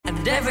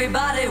And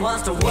everybody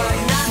wants to work, not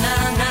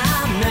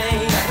me.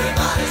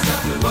 Everybody's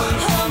got to work.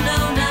 Oh, no,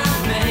 not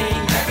me.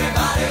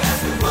 Everybody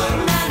has to work.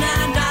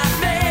 Not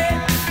me.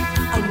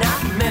 Oh,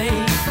 not me.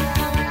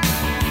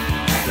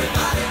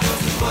 Everybody goes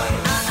to work.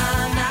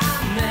 Not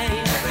me.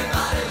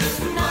 Everybody lives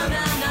to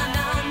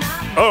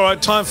work. All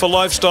right, time for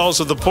Lifestyles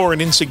of the Poor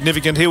and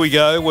Insignificant. Here we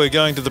go. We're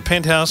going to the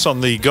Penthouse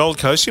on the Gold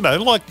Coast, you know,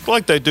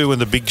 like they do in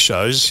the big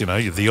shows, you know,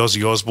 the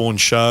Ozzy Osbourne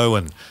show,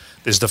 and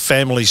there's the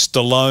family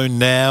Stallone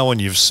now,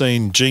 and you've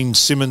seen Gene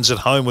Simmons at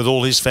home with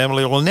all his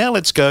family. Well, now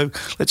let's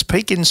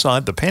peek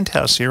inside the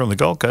penthouse here on the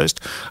Gold Coast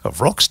of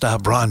rock star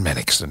Brian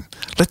Mannix, and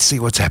let's see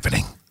what's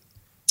happening.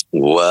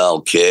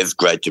 Well, Kev,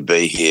 great to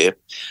be here.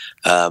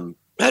 Had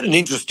an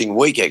interesting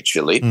week,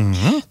 actually,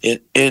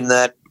 in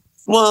that,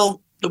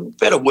 well,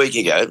 about a week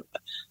ago,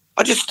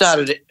 I just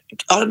started,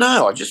 I don't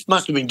know, I just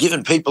must have been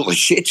giving people the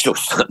shits or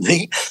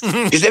something,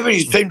 because everybody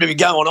seemed to be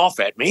going off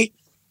at me,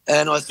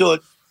 and I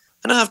thought,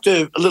 and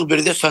after a little bit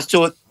of this, I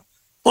thought,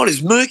 what,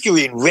 is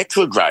Mercury in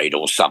retrograde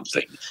or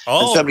something?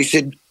 Oh. And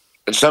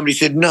somebody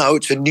said, no,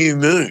 it's a new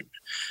moon.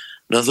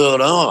 And I thought,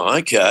 oh,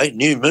 okay,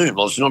 new moon.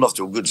 Well, it's not off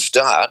to a good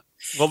start.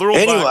 Well,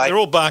 they're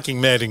all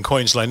barking mad in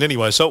Queensland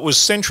anyway. So it was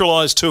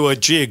centralised to a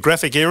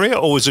geographic area,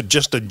 or was it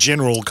just a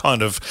general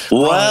kind of,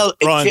 well,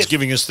 Brian's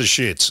giving us the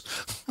shits?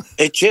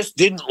 It just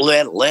didn't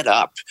let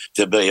up,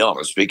 to be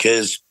honest,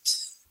 because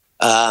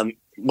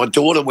my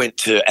daughter went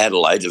to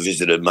Adelaide to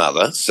visit her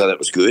mother, so that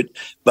was good.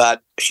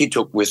 But she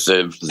took with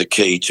the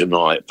key to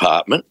my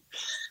apartment,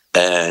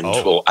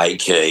 or a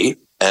key,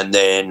 and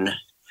then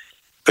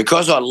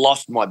because I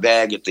lost my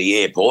bag at the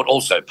airport,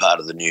 also part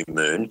of the new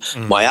moon,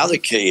 my other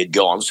key had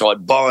gone, so I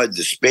borrowed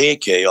the spare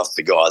key off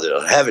the guy that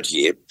I have it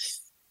here.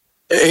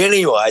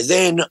 Anyway,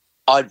 then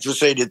I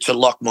proceeded to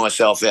lock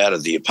myself out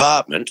of the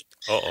apartment,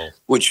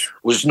 which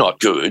was not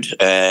good,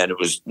 and it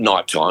was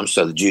night time,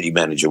 so the duty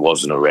manager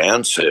wasn't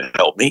around to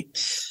help me.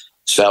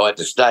 So I had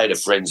to stay at a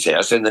friend's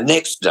house, and the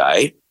next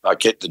day I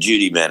kept the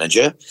duty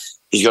manager.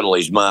 He's got all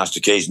these master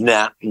keys.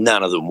 None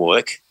of them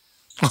work.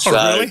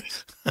 Really?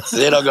 So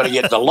then I've got to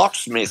get the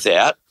locksmith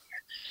out.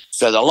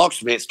 So the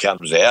locksmith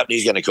comes out, and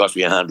he's going to cost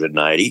me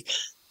 $180,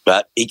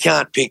 but he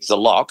can't pick the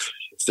lock,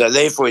 so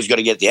therefore he's got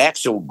to get the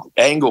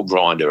angle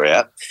grinder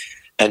out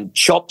and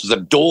chop the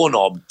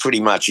doorknob pretty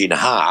much in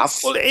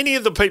half. Well, any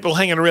of the people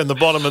hanging around the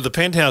bottom of the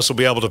penthouse will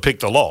be able to pick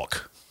the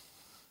lock.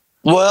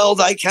 Well,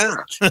 they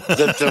can't.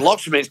 The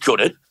locksmith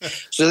couldn't.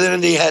 So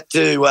then he had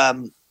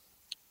to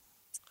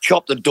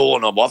chop the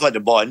doorknob off. I had to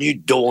buy a new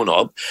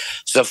doorknob.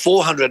 So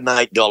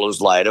 $408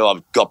 later, I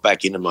got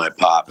back into my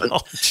apartment. Oh,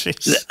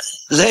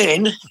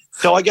 jeez.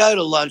 So I go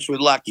to lunch with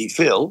Lucky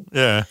Phil.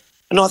 Yeah.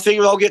 And I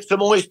figure I'll get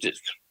some oysters.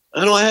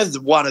 And I have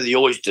one of the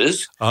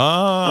oysters.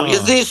 Ah.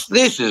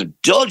 This is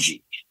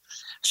dodgy.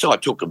 So I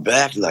took them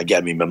back, and they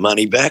gave me my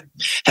money back.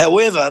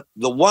 However,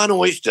 the one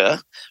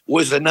oyster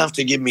was enough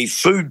to give me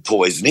food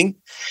poisoning,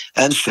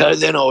 and so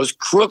then I was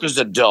crook as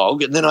a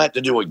dog, and then I had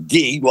to do a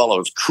gig while I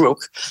was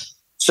crook.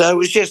 So it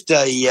was just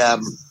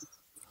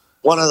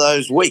one of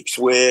those weeks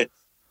where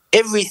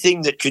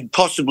everything that could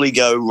possibly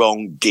go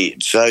wrong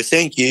did. So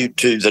thank you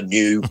to the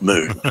new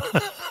moon.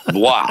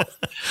 Wow.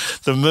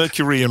 The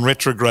Mercury in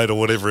retrograde or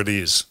whatever it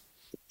is.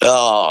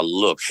 Oh,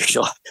 look,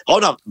 I'm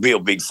not a real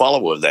big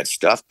follower of that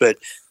stuff, but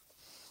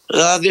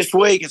this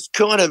week it's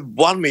kind of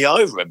won me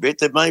over a bit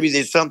that maybe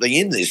there's something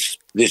in this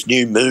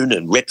new moon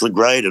and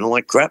retrograde and all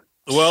that crap.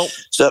 Well,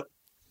 so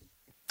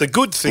the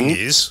good thing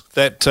is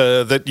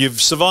that you've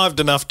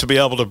survived enough to be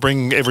able to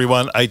bring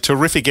everyone a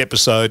terrific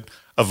episode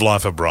of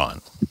Life of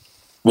Brian.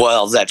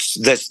 Well, this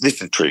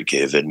is true,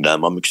 Kev, and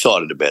I'm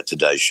excited about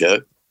today's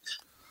show.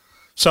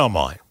 So am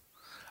I.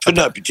 For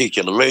no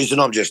particular reason,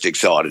 I'm just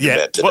excited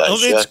about today's show.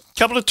 There's a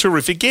couple of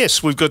terrific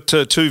guests. We've got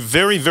two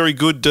very, very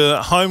good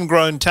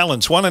homegrown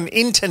talents. One, an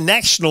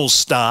international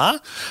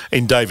star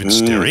in David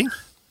Sterry.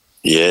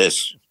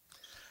 Yes.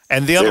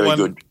 And the other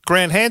one,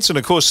 Grant Hansen,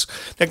 of course.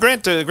 Now,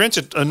 Grant's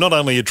not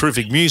only a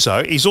terrific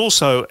muso, he's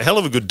also a hell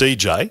of a good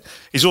DJ.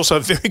 He's also a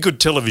very good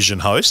television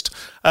host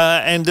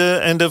and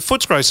a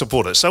Footscray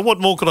supporter. So what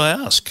more could I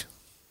ask?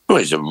 Well,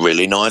 he's a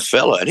really nice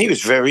fella, and he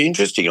was very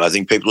interesting. I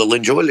think people will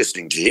enjoy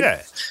listening to him.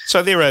 Yeah.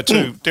 So there are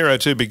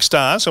two big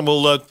stars, and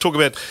we'll talk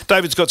about.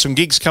 David's got some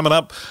gigs coming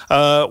up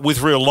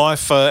with Real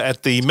Life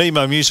at the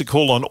Mimo Music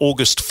Hall on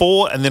August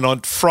 4, and then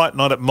on Fright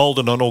Night at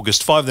Malden on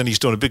August 5. Then he's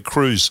doing a big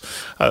cruise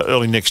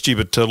early next year,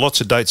 but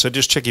lots of dates. So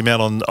just check him out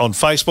on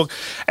Facebook.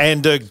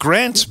 And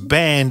Grant's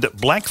band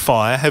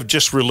Blackfire have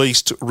just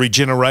released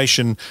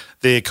Regeneration.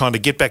 Their kind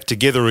of get back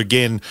together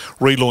again,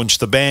 relaunch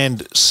the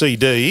band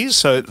CDs.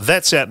 So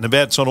that's out and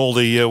about. It's on all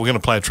the, we're going to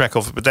play a track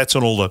off it, but that's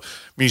on all the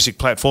music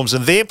platforms.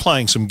 And they're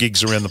playing some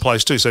gigs around the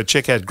place too. So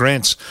check out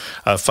Grant's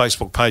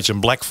Facebook page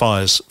and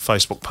Blackfire's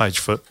Facebook page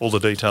for all the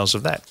details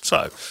of that.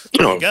 So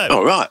there you go.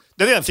 All right.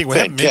 Now, the other thing we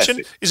haven't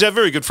mentioned is our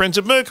very good friends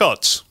at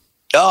Murcott's.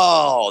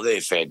 Oh,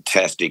 they're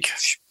fantastic.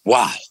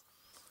 Wow.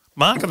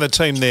 Mark and the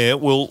team there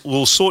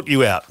will sort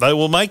you out. They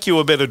will make you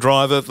a better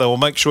driver. They will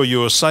make sure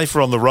you are safer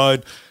on the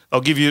road.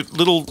 I'll give you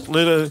little.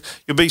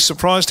 You'll be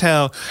surprised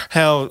how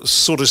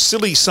sort of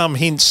silly some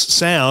hints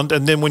sound,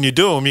 and then when you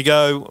do them, you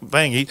go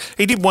bang.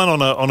 He did one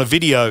on a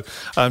video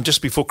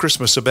just before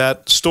Christmas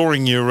about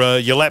storing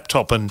your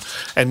laptop and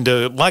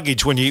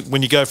luggage when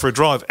you go for a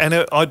drive,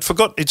 and I'd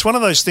forgot. It's one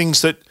of those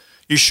things that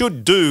you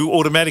should do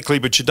automatically,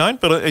 but you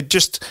don't. But it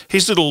just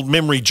his little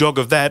memory jog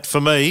of that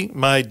for me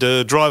made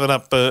driving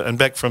up and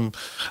back from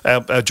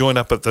our joint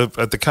up at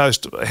the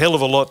coast a hell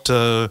of a lot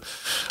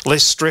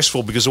less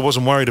stressful because I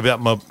wasn't worried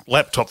about my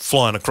laptop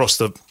flying across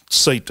the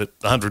seat at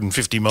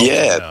 150 miles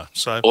an hour.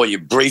 So, or your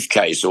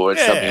briefcase or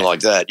something like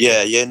that.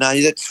 Yeah. No,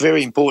 that's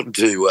very important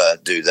to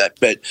do that,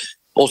 but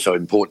also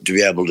important to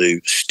be able to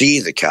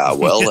steer the car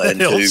well and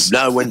to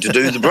know when to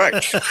do the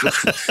brakes.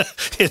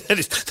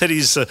 that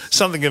is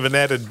something of an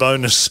added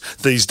bonus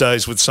these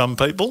days with some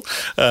people.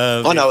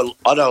 I know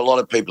a lot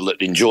of people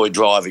that enjoy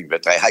driving,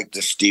 but they hate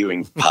the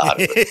steering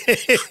part of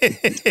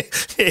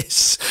it.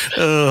 Yes.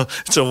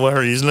 It's a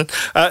worry, isn't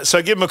it?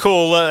 So give them a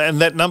call,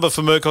 and that number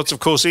for Murcott's, of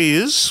course,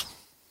 is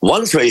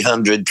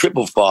 1300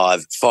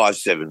 555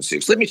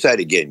 576. Let me say it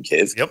again,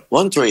 Kev. Yep.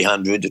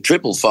 1300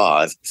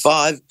 555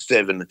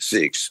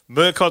 576.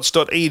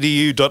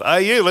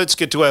 Murcotts.edu.au. Let's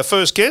get to our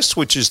first guest,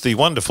 which is the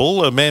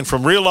wonderful man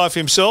from real life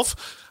himself,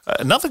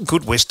 another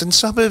good Western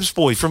Suburbs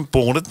boy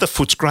born at the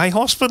Footscray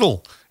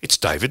Hospital. It's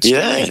David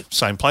Sterry,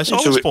 same place I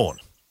was born.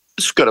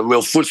 It's got a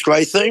real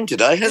Footscray theme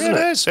today, hasn't it?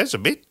 Yes, that's a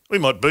bit. We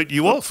might boot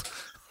you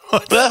off.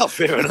 Well,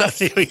 fair enough.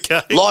 Here we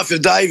go. Life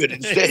of David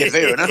instead,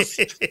 fair enough.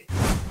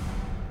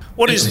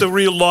 What is the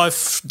real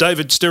life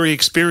David Sterry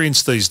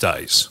experience these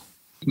days?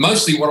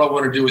 Mostly what I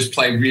want to do is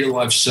play real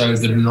life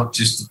shows that are not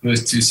just the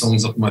first two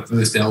songs off my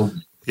first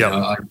album.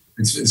 Yeah,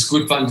 it's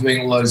good fun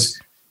doing all those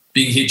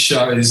big hit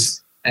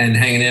shows and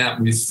hanging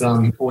out with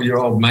all your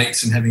old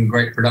mates and having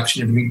great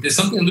production and everything. There's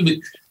something a little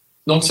bit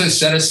not so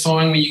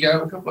satisfying when you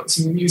go, look, I've got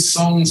some new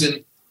songs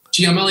and,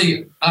 gee, I'm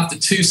only, after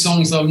two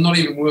songs, I'm not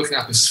even working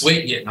up a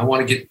sweat yet, and I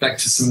want to get back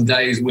to some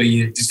days where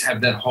you just have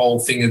that whole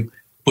thing of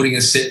putting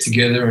a set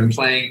together and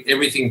playing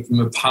everything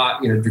from a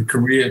part, the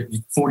career,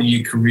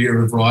 40-year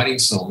career of writing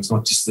songs,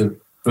 not just the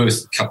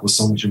first couple of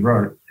songs you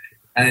wrote.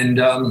 And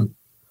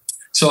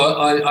so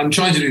I'm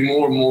trying to do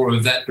more and more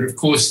of that. But, of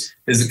course,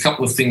 there's a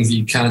couple of things that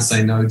you can't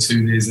say no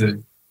to. There's a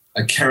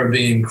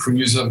Caribbean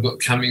cruise I've got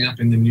coming up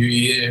in the new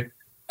year.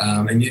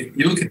 And you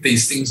look at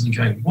these things and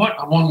you go, what?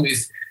 I'm on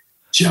with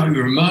Joey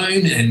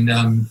Ramone and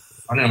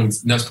I don't know,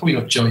 no, it's probably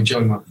not Joey.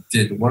 Joey might be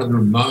dead, but one of the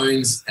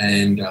Ramones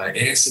and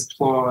Air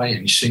Supply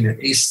and Sheena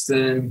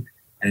Easton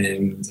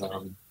and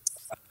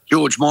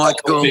George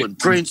Michael and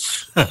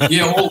Prince.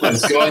 Yeah, all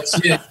those guys.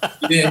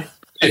 Yeah.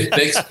 Jeff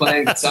Beck's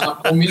playing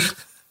guitar for me.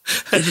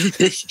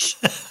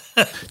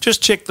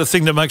 Just check the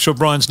thing to make sure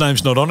Brian's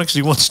name's not on it because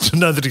he wants to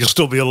know that he'll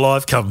still be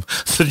alive come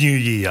the new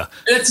year.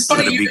 It's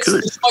funny.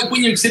 It's like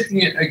when you're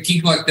accepting a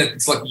gig like that,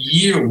 it's like a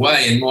year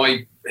away, and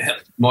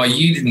my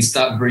year didn't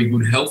start very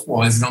good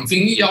health-wise, and I'm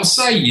thinking, yeah, I'll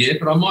say yeah,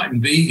 but I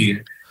mightn't be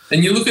here.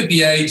 And you look at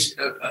the age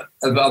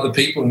of other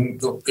people, and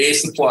the Air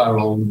Supply are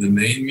older than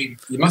me, and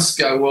you must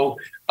go, well,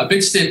 I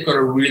bet you've got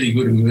a really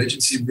good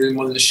emergency room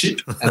on the ship,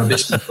 and I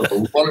bet you've got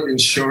a lot of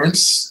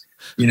insurance,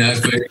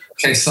 but in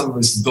case some of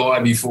us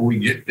die before we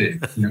get there.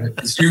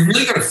 You've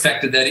really got to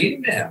factor that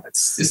in now.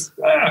 It's just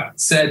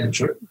sad but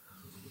true.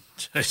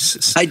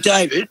 Jesus. Hey,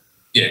 David.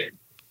 Yeah.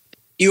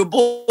 You were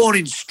born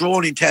in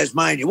Strawn in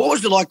Tasmania. What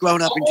was it like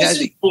growing up in Tassie? I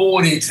was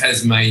born in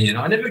Tasmania.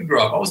 I never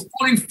grew up. I was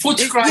born in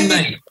Footscray,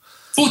 mate.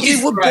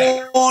 You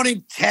were born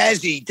in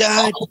Tassie.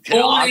 Don't make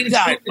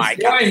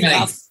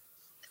up stuff.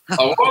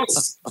 I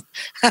was.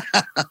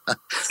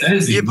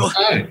 Tassie.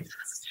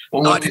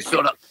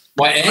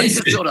 My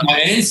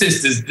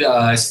ancestors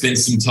spent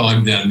some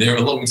time down there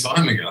a long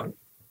time ago.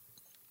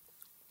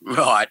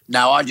 Right.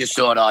 No, I just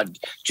thought I'd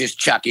just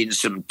chuck in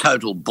some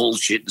total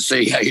bullshit and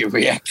see how you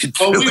reacted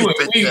to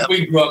it.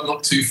 We grew up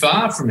not too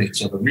far from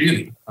each other,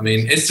 really. I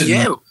mean,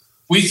 Essendon,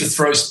 we used to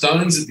throw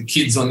stones at the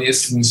kids on the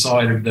Essendon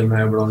side of the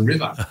Maribyrnong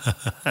River.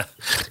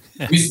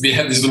 We used to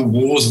have these little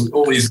wars with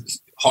all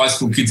these high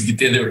school kids get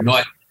there at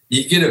night.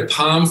 You get a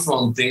palm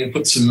frond thing and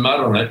put some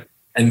mud on it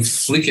and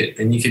flick it,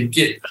 and you could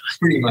get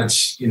pretty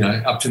much,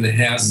 up to the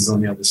houses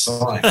on the other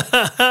side.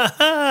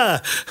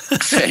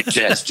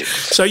 Fantastic.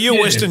 So you're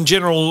Western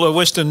General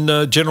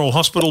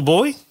Hospital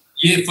boy?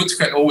 Yeah,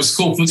 Footscray. It was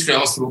called Footscray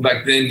Hospital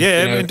back then.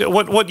 Yeah.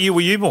 What year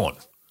were you born?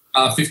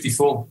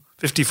 54.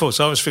 54.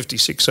 So I was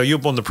 56. So you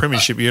were born the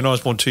premiership year, and I was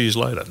born 2 years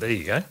later. There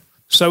you go.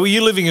 So were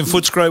you living in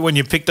Footscray when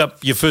you picked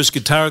up your first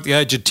guitar at the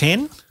age of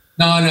 10?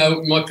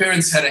 No. My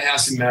parents had a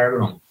house in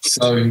Maribyrnong,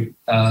 so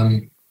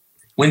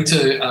went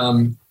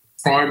to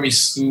primary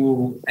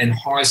school and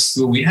high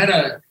school. We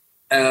had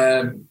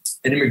an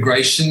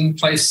immigration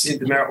place in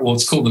the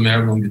it's called the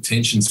Maribyrnong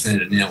Detention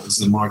Centre now. It was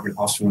the migrant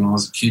hospital when I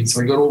was a kid.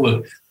 So I got all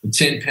the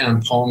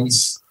 10-pound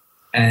poms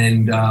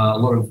and a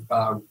lot of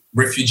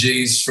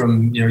refugees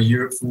from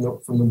Europe from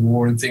the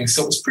war and things.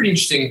 So it was pretty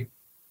interesting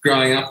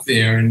growing up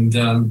there. And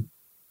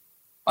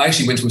I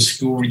actually went to a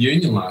school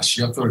reunion last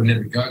year. I thought I'd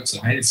never go because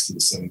I hated school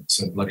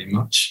so bloody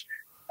much.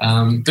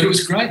 But it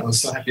was great. I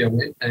was so happy I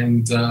went,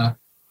 and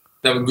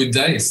they were good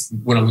days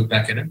when I look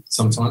back at it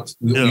sometimes.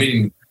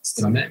 Meeting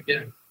that I met,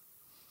 yeah.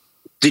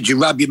 Did you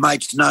rub your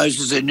mates'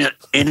 noses in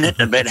it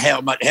about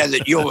how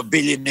that you're a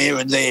billionaire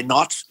and they're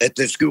not at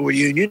the school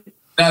reunion?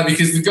 No,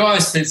 because the guy I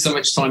spent so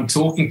much time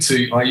talking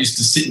to, I used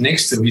to sit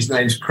next to. His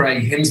name's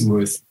Craig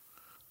Hemsworth.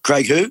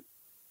 Craig who?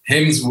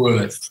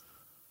 Hemsworth.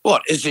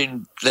 What, as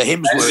in the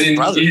Hemsworth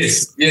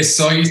brothers? Yes.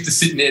 So I used to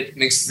sit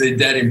next to their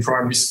dad in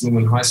primary school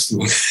and high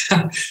school.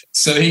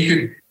 So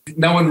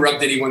no one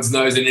rubbed anyone's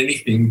nose in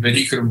anything, but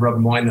he could have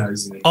rubbed my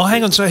nose in it. Oh,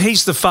 hang on. So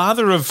he's the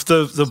father of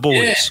the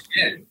boys?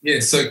 Yeah.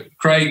 So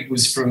Craig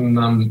was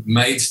from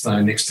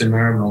Maidstone next to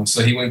Maribyrnong.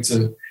 So he went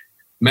to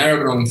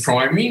Maribyrnong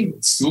Primary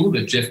School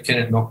that Jeff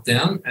Kennett knocked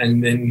down,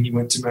 and then he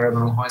went to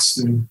Maribyrnong High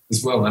School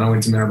as well, and I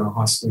went to Maribyrnong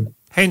High School.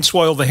 Hence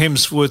why all the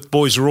Hemsworth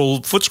boys are all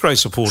Footscray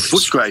supporters.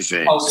 Footscray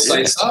fans. I would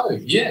say so,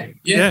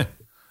 yeah.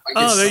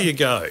 Oh, there you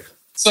go.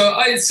 So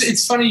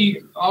it's funny,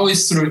 I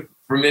always sort of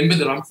remember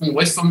that I'm from the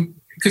West,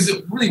 because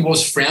it really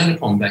was frowned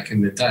upon back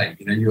in the day.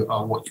 You know, you're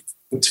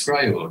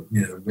Footscray or,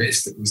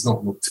 West. It was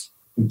not looked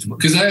into,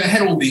 because they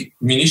had all the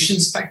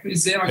munitions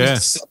factories there. I used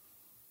to sell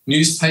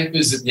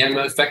newspapers at the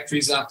ammo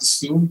factories after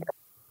school,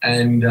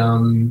 and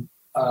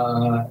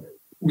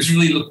was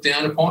really looked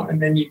down upon.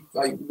 And then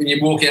when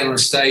you walk out on a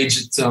stage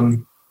at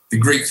the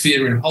Greek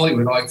Theatre in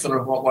Hollywood, I kind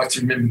of like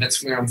to remember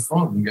that's where I'm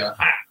from and go,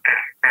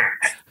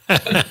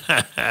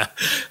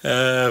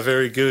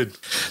 very good.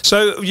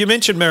 So you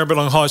mentioned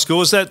Maribyrnong High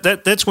School. Is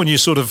that's when you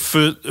sort of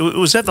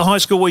was that the high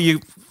school where you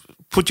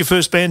put your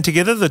first band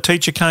together? The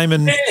teacher came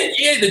and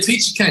the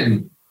teacher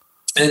came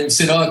and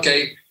said, "Oh,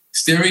 okay,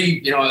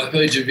 Sterry, I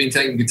heard you've been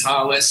taking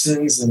guitar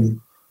lessons, and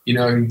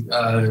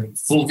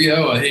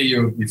Fulvio, I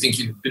hear you think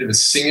you're a bit of a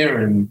singer,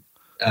 and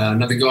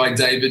another guy,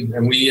 David,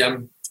 and we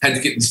had to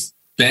get this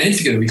band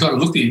together." We kind of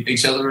looked at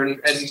each other and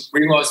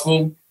realised,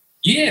 well,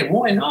 yeah,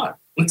 why not?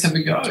 Let's have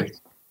a go.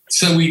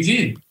 So we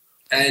did,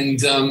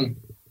 and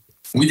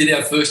we did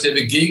our first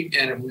ever gig,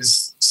 and it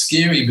was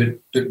scary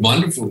but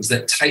wonderful. It was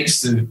that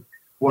taste of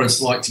what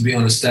it's like to be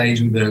on a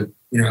stage with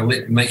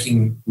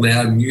making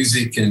loud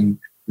music, and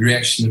the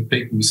reaction of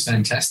people was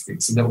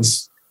fantastic. So that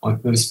was my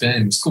first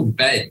band. It was called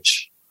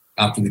Badge,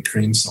 after the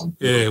Cream song.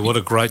 Yeah, what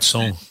a great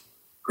song.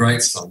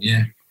 Great song,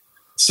 yeah.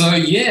 So,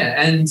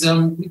 and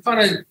we kind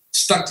of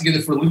stuck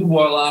together for a little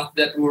while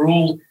after that.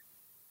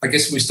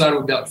 We started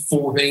about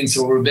 14,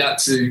 so we were about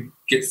to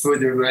get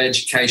further into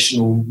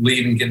education or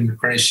leave and get an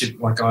apprenticeship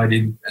like I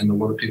did and a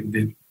lot of people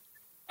did.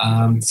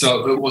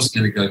 So it wasn't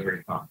going to go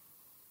very far.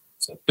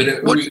 But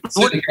it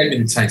certainly gave me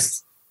the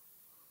taste.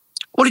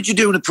 What did you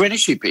do an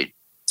apprenticeship in?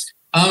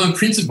 I'm a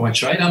printer by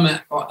trade. I'm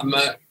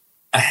a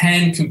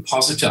hand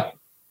compositor.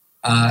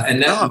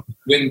 And that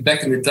when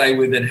back in the day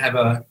we would have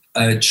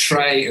a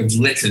tray of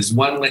letters,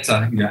 one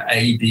letter,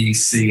 A, B,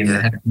 C, and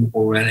it had them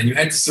all around. And you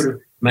had to sort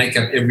of make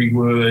up every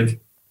word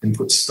and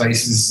put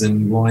spaces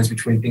and lines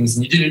between things.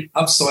 And you did it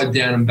upside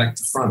down and back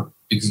to front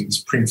because it was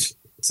print.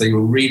 So you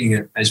were reading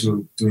it as you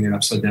were doing it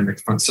upside down, back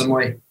to front. So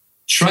my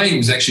trade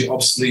was actually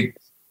obsolete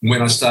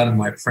when I started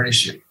my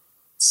apprenticeship.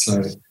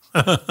 So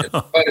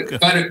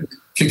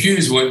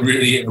computers weren't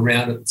really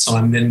around at the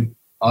time. Then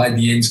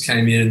IBMs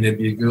came in and there'd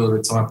be a girl at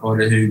a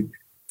typewriter who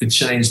could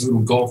change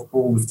little golf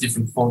ball with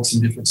different fonts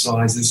and different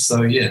sizes.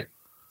 So, yeah.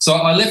 So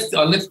I left.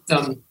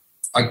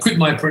 I quit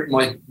my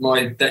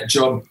that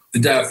job the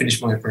day I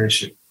finished my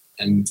apprenticeship,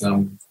 and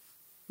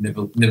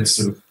never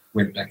sort of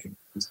went back into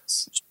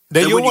business.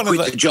 Now, so when you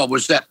quit the job,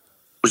 was that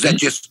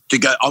just to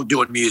go, I'm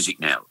doing music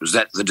now? Was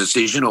that the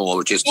decision,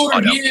 or just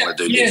I don't want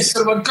to do this?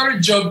 Yeah, so I got a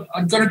job.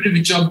 I got a bit of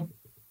a job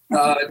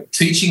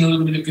teaching a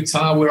little bit of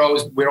guitar where I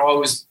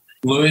was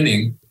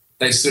learning.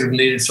 They sort of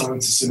needed someone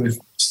to sort of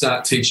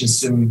start teaching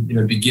some,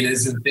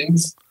 beginners and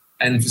things.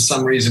 And for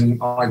some reason,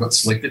 I got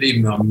selected,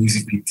 even though I'm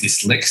musically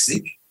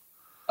dyslexic.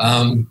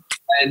 And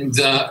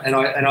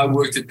I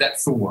worked at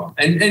that for a while,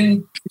 and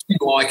didn't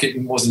like it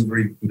and wasn't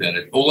very good at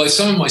it. Although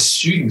some of my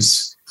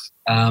students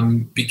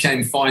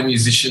became fine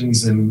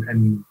musicians,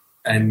 and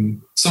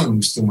some of them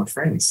are still my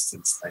friends to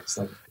this day.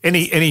 So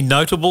any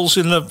notables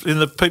in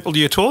the people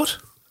you taught?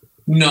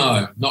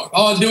 No, not.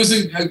 Oh, there was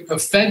a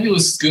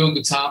fabulous girl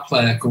guitar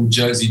player called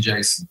Josie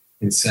Jason.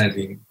 It's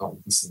sadly not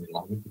with us any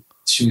longer.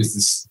 She was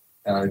this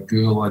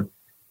girl. I'd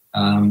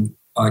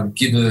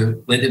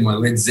lend her my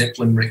Led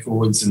Zeppelin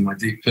records and my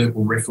Deep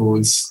Purple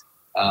records,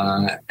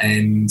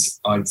 and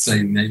I'd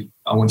say,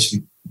 I want you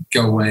to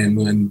go away and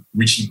learn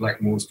Ritchie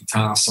Blackmore's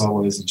guitar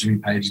solos and Jimmy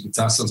Page's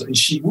guitar solos, and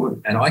she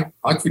would, and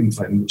I couldn't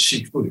play them, but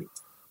she could.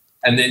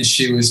 And then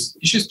she was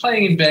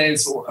playing in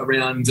bands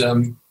around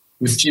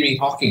with Jimmy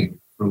Hocking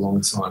for a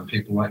long time,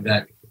 people like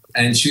that,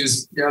 and she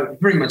was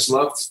very much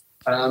loved.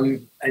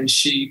 And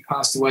she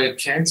passed away of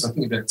cancer, I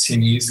think about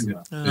 10 years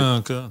ago.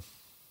 Oh, God.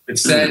 But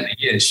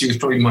sadly, she was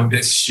probably my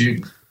best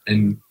student.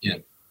 And,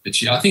 but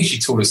I think she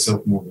taught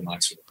herself more than I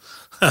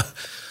taught.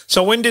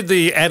 So when did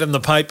the ad in the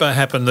paper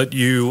happen that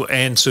you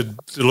answered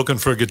looking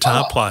for a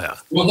guitar player?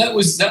 Well, that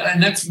was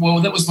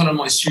one of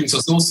my students. I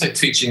was also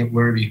teaching at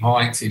Werribee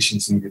High, teaching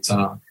some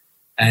guitar.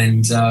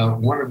 And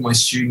one of my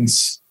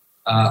students,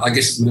 I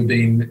guess it would have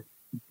been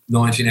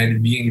 1980, the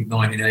beginning of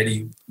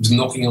 1980, was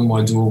knocking on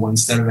my door one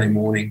Saturday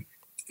morning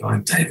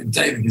going,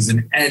 David, there's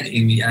an ad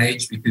in The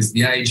Age, because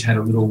The Age had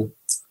a little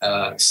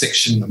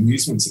section,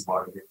 amusements it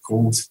might have been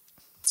called,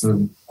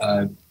 for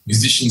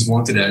musicians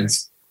wanted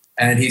ads.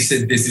 And he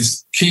said, there's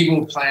this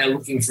keyboard player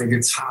looking for a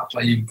guitar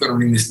player. You've got to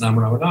ring this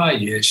number. And I went, oh,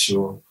 yeah,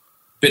 sure.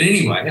 But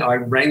anyway, I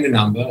rang the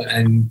number,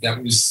 and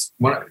that was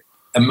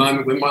a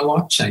moment when my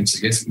life changed, I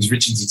guess. It was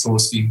Richard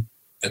Zatorsky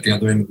at the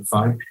other end of the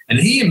phone. And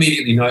he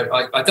immediately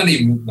I don't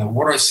even know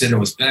what I said. I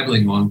was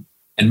babbling on,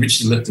 and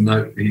Richard left a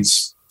note for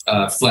his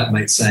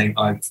flatmate saying,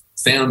 I've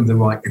found the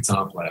right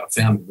guitar player. I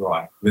found the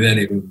right, without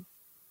even,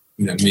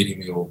 meeting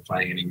me or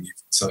playing any music.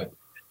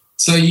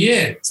 So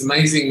yeah, it's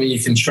amazing when you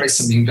can trace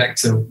something back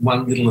to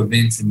one little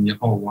event and your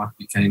whole life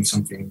became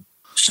something.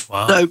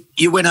 Wow. So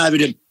you went over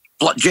to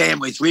jam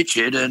with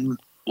Richard, and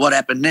what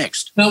happened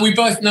next? No, we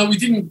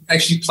didn't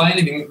actually play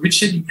anything.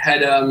 Richard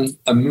had a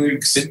Moog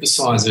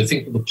synthesizer, I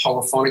think called the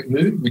polyphonic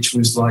Moog, which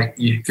was like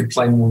you could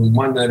play more than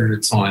one note at a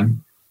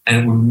time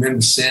and it would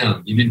remember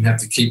sound. You didn't have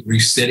to keep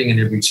resetting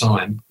it every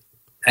time.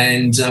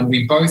 And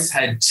we both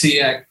had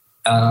TIAC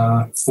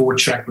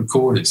 4-track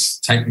recorders,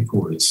 tape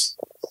recorders.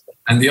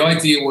 And the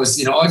idea was,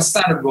 I'd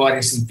started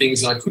writing some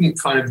things and I couldn't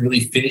kind of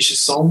really finish a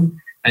song,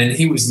 and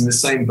he was in the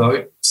same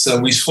boat. So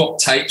we swapped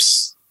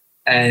tapes,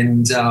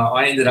 and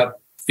I ended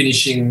up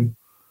finishing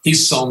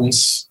his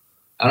songs.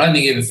 I don't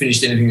think he ever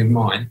finished anything of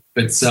mine,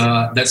 but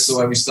that's the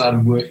way we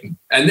started working.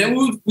 And then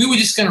we were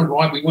just going to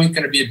write. We weren't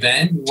going to be a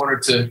band. We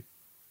wanted to,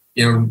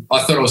 I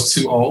thought I was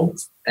too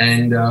old,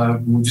 and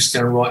we were just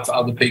going to write for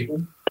other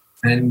people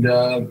and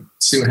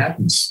see what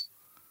happens.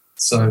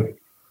 So...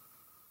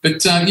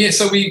 But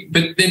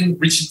but then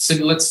Richard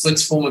said,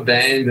 let's form a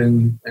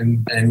band,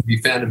 and we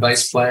found a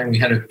bass player, and we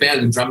found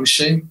a drum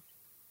machine,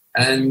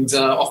 and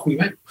off we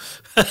went.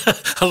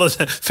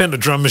 Found a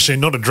drum machine,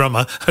 not a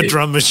drummer, a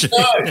drum machine.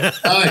 No.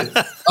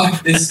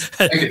 It's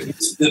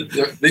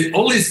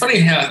funny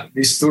how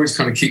these stories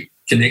kind of keep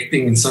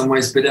connecting in some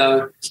ways,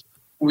 but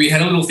we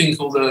had a little thing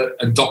called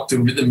a Dr.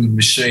 Rhythm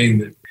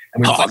machine.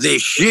 They're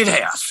shit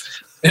house.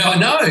 Yeah, I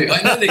know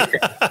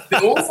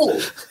they're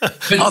awful.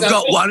 But, I've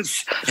got one.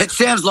 It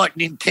sounds like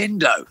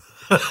Nintendo.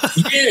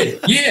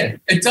 Yeah,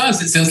 it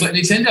does. It sounds like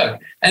Nintendo.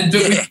 And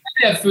but we played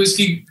our first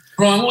gig.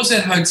 Brian, what was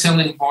that hotel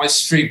in High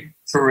Street,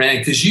 Paran?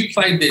 Because you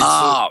played there.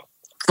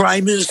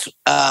 Kramer's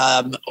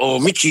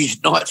or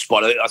Richie's Night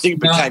Spot. I think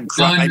it became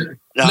Kramer.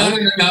 No,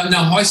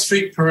 High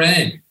Street,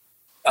 Paran.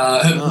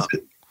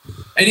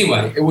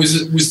 Anyway, it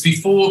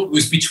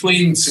was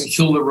between St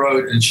Kilda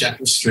Road and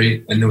Chapel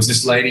Street, and there was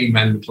this lady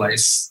ran the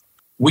place.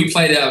 We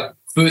played our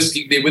first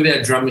gig there with our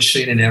drum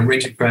machine and our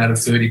rented crowd of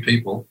 30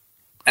 people.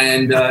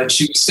 And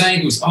she was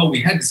saying,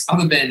 we had this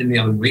other band in the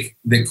other week.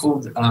 They're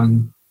called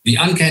the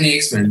Uncanny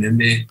X-Men,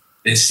 and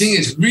their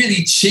singer's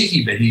really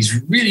cheeky, but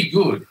he's really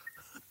good.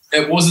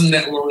 It wasn't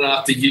that long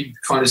after you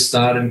kind of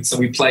started, so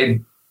we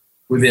played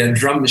with our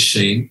drum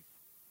machine.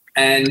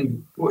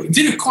 And we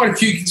did quite a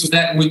few gigs with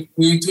that, and we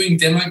were doing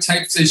demo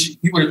tapes. As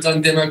you would have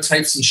done demo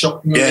tapes and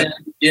shopped them around.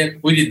 Yeah,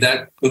 we did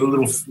that with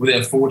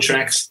our 4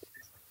 tracks.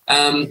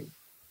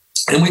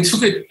 And we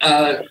took it.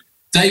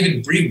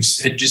 David Briggs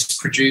had just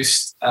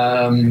produced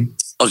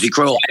Aussie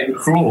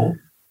Crawl.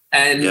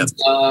 And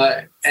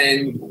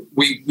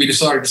we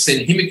decided to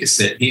send him a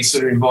cassette. He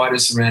sort of invited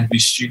us around to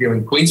his studio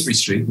in Queensbury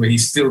Street, where he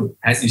still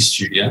has his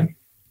studio.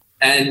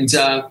 And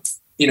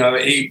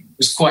he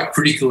was quite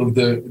critical of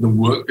the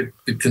work,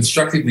 but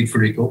constructively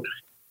critical.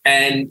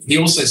 And he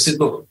also said,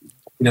 look,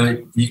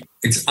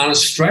 it's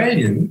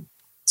un-Australian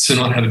to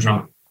not have a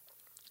drummer.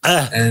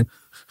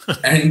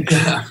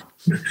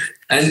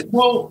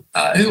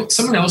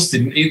 Someone else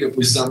didn't either. It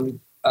was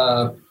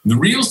the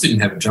Reels didn't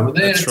have a drummer.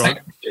 That's right.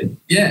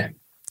 Yeah.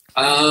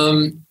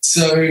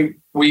 So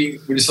we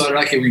decided,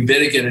 okay, we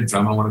better get a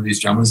drummer, one of these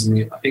drummers.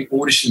 And I think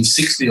auditioned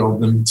 60 of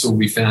them until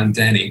we found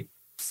Danny.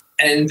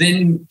 And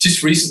then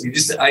just recently,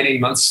 just 18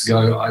 months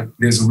ago,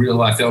 there's a Real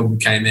Life album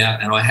came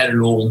out, and I had it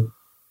all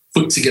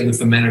put together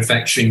for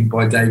manufacturing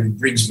by David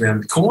Briggs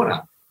around the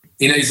corner.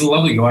 He's a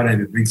lovely guy,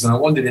 David Briggs, and I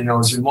wandered in and I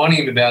was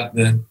reminding him about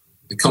the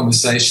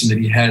conversation that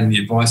he had and the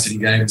advice that he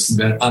gave us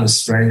about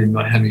un-Australian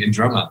not having a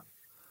drummer.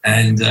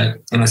 And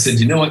I said,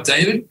 you know what,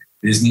 David?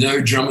 There's no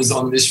drummers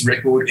on this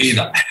record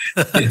either.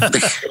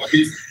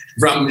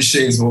 Drum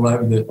machines all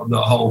over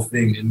the whole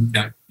thing.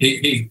 And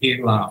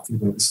he laughed. He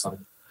thought it was funny.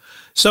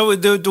 So was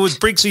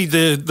Briggsy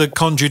the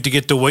conduit to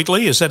get to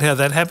Wheatley? Is that how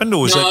that happened?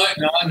 Or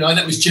No,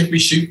 that was Jeffrey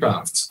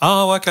Shoecraft.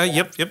 Oh, okay,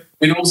 yep.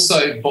 And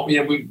also,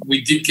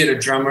 we did get a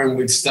drummer, and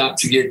we'd start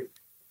to get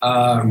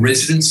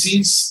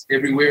residencies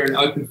everywhere and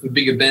open for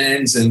bigger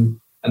bands, and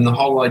the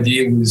whole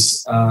idea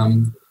was,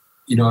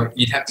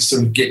 you'd have to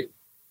sort of get,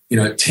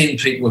 10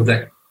 people of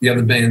the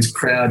other band's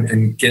crowd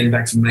and get them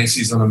back to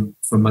Macy's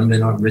for a Monday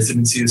night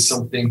residency or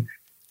something.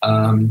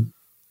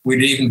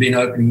 We'd been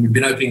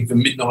opening for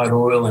Midnight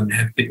Oil and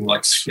have people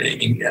like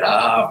screaming, get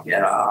up,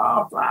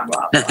 blah, blah,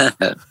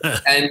 blah.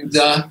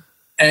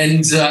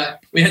 And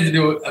we had to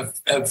do a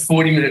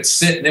 40-minute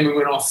set, and then we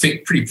went off,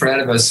 pretty proud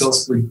of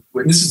ourselves.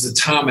 This is the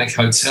Tarmac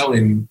Hotel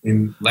in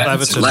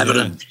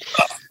Laverton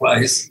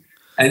place.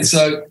 And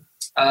so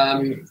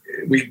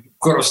we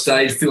got off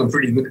stage feeling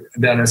pretty good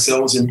about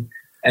ourselves, and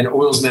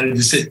Oil's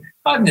manager said,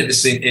 I've never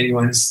seen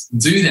anyone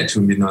do that to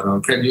a Midnight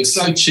Oil crowd. You're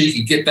so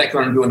cheeky. Get back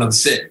on and do another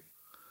set.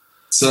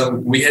 So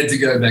we had to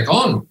go back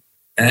on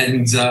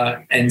and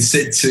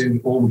said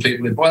to all the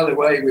people, by the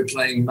way, we're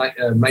playing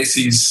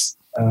Macy's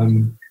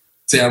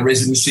to our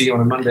residency on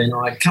a Monday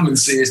night. Come and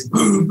see us.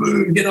 Boo,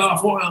 boo, get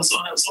off,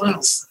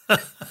 Oils.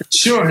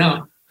 Sure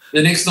enough,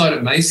 the next night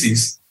at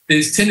Macy's,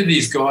 there's 10 of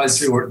these guys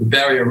who are at the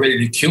barrier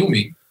ready to kill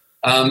me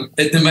at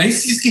the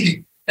Macy's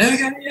gig. And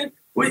they're going, yeah,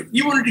 wait,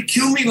 you wanted to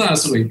kill me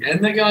last week.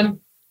 And they're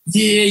going,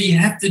 yeah, you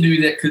have to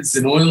do that because it's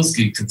an Oils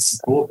gig to the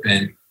support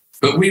band.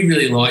 But we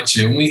really liked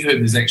you, and we heard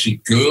there's actually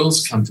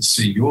girls come to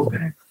see your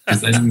band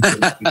because they didn't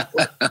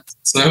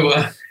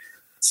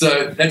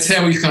So that's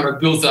how we kind of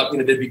built up.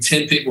 There'd be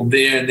 10 people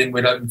there, and then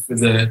we'd open for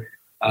the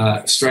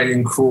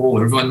Australian Crawl.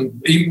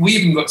 We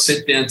even got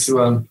sent down to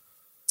a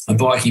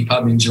bikie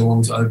pub in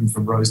Geelong to open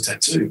for Rose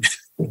Tattoo.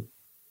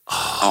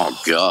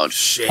 Oh God!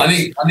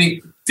 I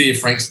think dear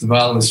Frank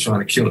Stavala was trying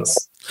to kill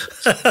us.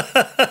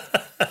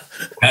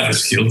 Have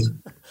us killed.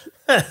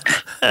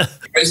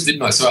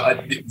 Didn't I? So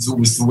it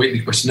was the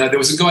weekly question. No, there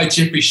was a guy,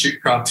 Jeffrey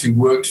Shootcraft, who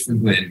worked for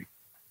Glenn.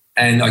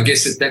 And I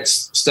guess at that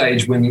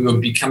stage when we were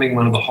becoming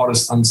one of the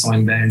hottest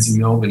unsigned bands in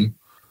Melbourne,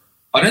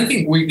 I don't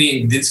think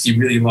Wheatley and Dinsky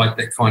really liked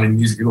that kind of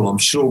music at all. I'm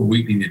sure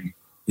Wheatley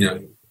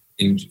didn't,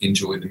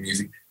 enjoy the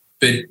music.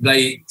 But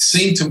they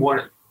seemed to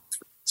want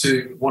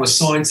to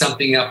sign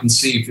something up and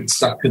see if it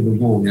stuck to the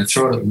wall.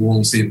 Throw it at the wall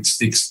and see if it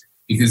sticks,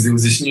 because there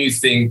was this new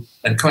thing.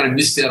 They'd kind of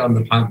missed out on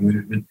the punk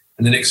movement.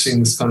 And the next thing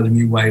was kind of the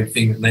new wave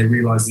thing, and they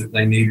realised that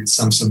they needed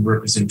some sort of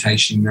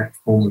representation in that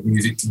form of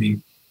music to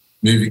be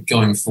moving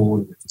going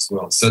forward with as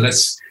well. So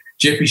that's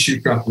Jeffrey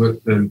Shootcraft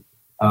worked for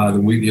the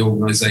Wheatley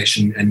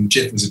organisation, and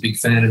Jeff was a big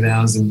fan of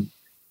ours and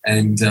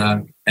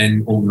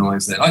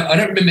organised that. I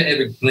don't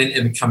remember Glenn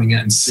ever coming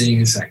out and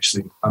seeing us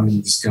actually. I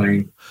mean, just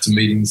going to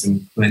meetings,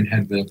 and Glenn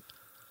had the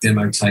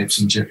demo tapes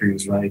and Jeffrey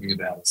was raving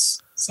about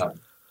us. So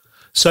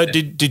yeah.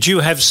 Did you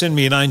have Send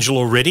Me an Angel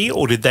already,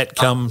 or did that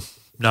come?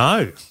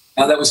 No.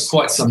 That was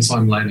quite some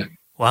time later.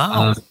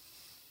 Wow.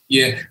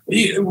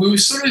 We were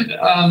sort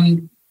of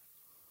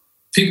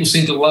people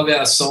seemed to love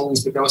our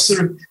songs, but they were sort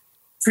of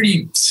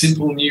pretty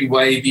simple, new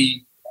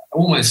wavy,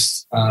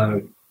 almost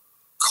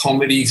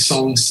comedy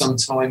songs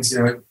sometimes,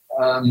 we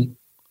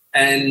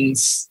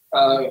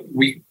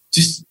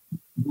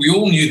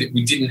all knew that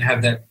we didn't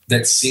have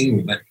that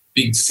single, that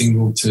big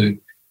single to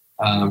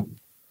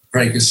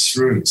break us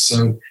through.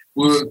 So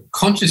we were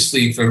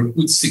consciously for a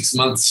good 6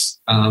 months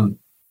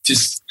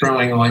just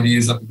throwing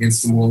ideas up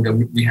against the wall and go,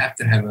 we have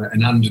to have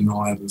an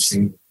undeniable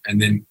single.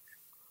 And then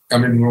I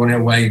remember we were on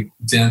our way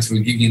down to a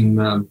gig in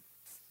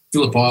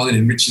Phillip Island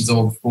in Richard's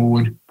Old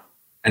Ford,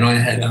 and I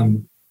had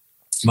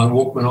my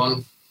Walkman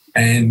on,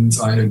 and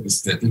I heard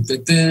this just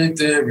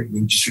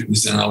shooting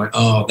this down. I went,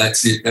 oh,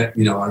 that's it. I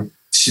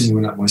shouldn't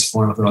went up my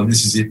spine. I thought, oh,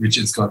 this is it.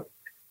 Richard's got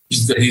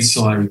his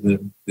side of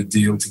the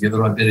deal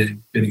together. I better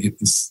get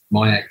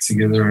my act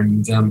together.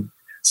 And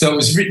so it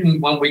was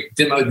written one week,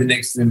 demoed the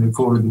next, and then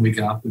recorded the week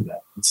after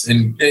that.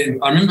 And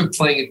I remember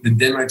playing it, the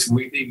demo to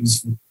Wheatley.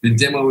 The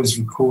demo was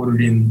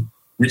recorded in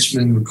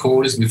Richmond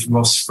Recorders with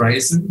Ross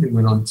Fraser, who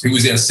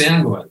was our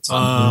sound guy at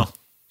the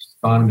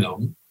time,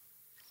 Melbourne.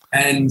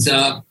 And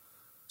I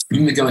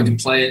remember going to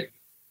play it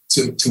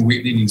to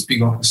Wheatley in his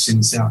big office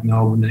in South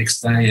Melbourne the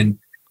next day, and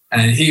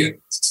he,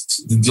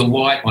 the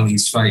delight on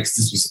his face,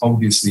 this was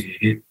obviously a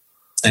hit.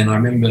 And I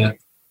remember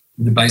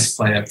the bass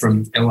player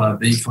from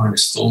LRB kind of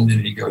stormed in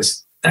and he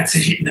goes, that's a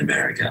hit in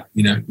America.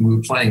 We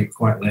were playing it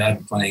quite loud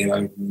and playing it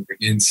over and over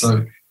again.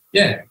 So,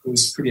 yeah, it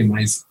was pretty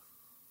amazing.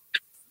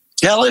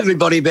 Tell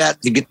everybody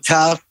about the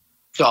guitar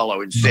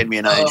solo in Send Me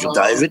an Angel,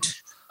 David.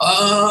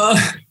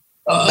 Right,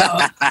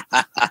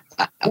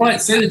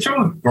 so the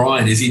trouble with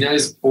Brian is he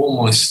knows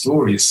all my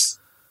stories.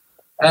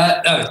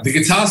 The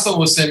guitar solo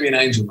was Send Me an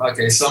Angel.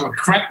 Okay, so I'm a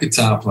crap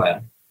guitar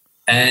player.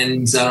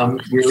 And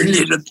we were in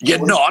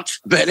You're not,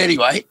 but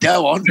anyway,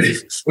 go on.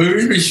 We were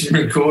in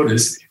Richmond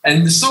Recorders,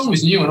 and the song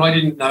was new, and I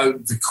didn't know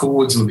the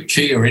chords or the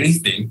key or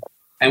anything.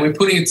 And we're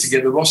putting it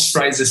together. Ross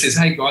Fraser says,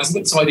 hey, guys, I've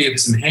got this idea for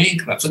some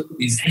hand claps. I put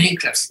these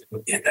hand claps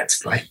together. Yeah,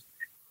 that's great.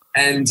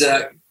 And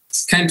it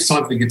came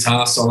time for the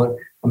guitar solo.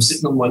 I'm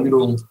sitting on my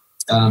little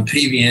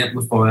PV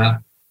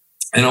amplifier,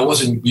 and I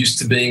wasn't used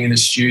to being in a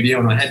studio,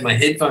 and I had my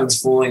headphones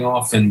falling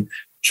off and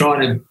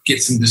trying to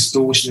get some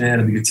distortion out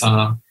of the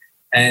guitar.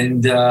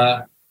 And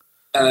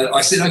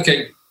I said,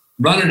 okay,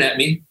 run it at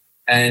me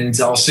and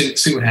I'll see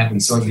what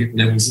happens. So I get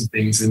levels and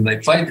things. And they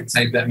played the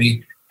tape at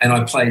me and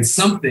I played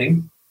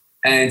something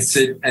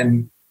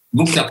and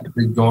looked up at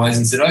the guys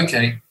and said,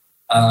 okay,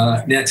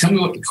 now tell me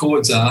what the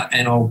chords are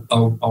and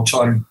I'll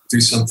try to do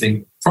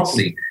something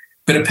properly.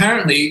 But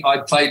apparently I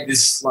played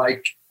this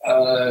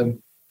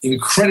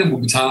incredible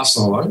guitar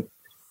solo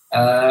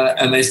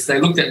And they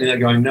looked at me, they're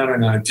going,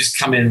 no, just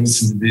come in and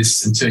listen to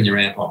this and turn your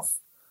amp off.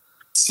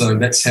 So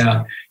that's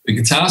how the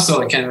guitar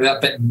solo came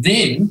about. But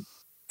then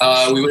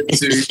we went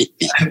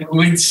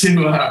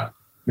to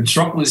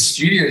Metropolis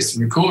Studios to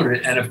record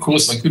it, and of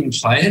course I couldn't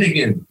play it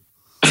again.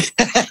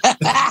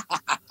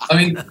 I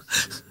mean,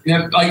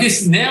 I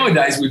guess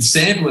nowadays we'd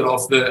sample it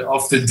off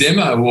the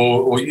demo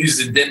or use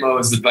the demo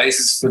as the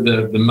basis for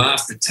the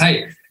master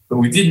tape, but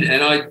we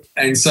didn't.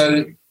 And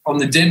so on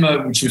the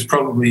demo, which was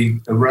probably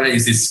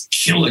erased, this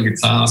killer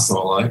guitar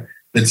solo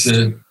that's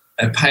a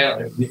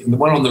pale, the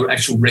one on the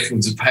actual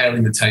record's a pale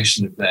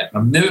imitation of that.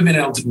 I've never been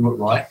able to do it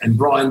right, and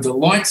Brian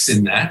delights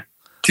in that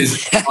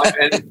because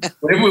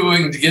whenever we're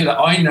working together,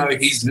 I know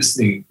he's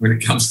listening when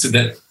it comes to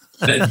that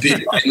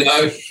bit. I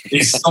know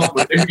he's stopped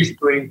whatever he's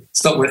doing,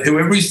 stopped with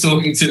whoever he's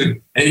talking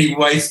to, and he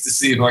waits to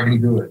see if I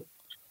can do it.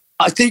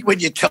 I think when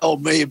you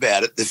told me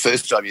about it the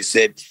first time, you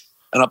said,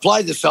 and I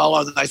played the solo,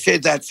 and they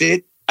said that's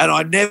it, and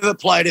I never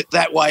played it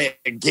that way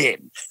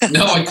again.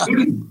 No, I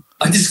couldn't.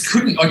 I just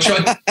couldn't. I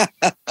tried.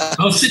 I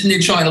was sitting there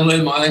trying to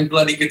learn my own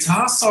bloody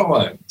guitar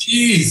solo.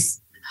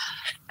 Jeez.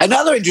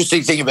 Another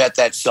interesting thing about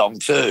that song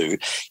too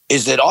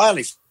is that I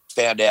only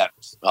found out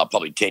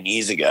probably 10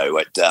 years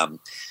ago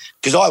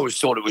because I always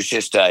thought it was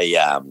just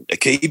a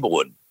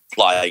keyboard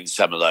playing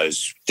some of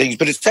those things,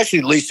 but it's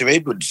actually Lisa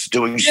Edwards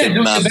doing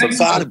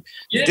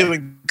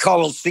doing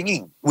choral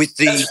singing with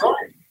the. That's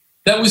right.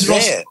 That was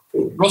Ross. Yeah.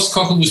 Ross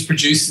Cockle was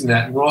producing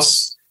that, and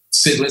Ross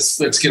said,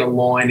 "Let's get a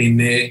line in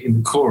there in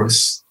the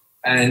chorus."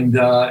 And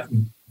about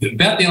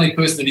the only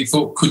person that he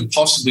thought could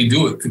possibly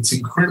do it, because it's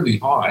incredibly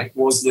high,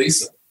 was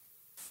Lisa.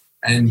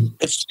 And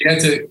she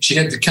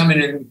had to come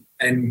in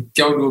and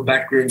go into a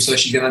back room so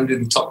she could undo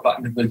the top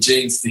button of her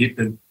jeans to hit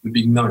the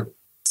big note.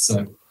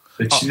 So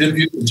but she did a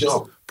beautiful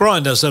job.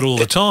 Brian does that all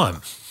the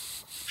time.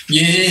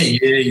 Yeah,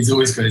 he's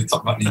always got his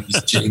top button in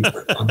his jeans.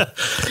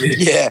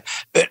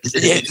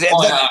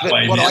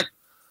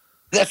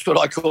 That's what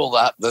I call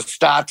the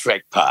Star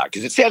Trek part,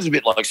 because it sounds a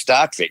bit like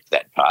Star Trek,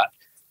 that part.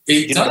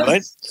 It does. Know what I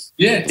mean?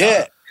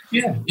 Yeah.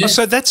 Oh,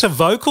 so that's a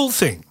vocal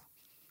thing?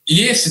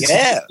 Yes.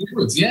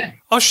 It's yeah.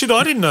 Oh, shit,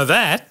 I didn't know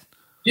that.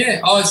 Yeah.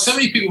 Oh, so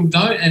many people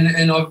don't,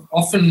 and I've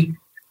often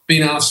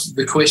been asked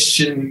the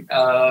question,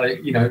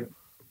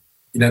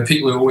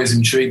 people are always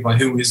intrigued by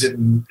who is it,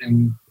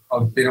 and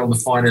I've been able to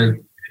find a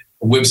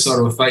website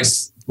or a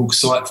Facebook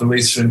site for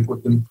Lisa and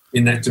put them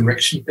in that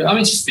direction. I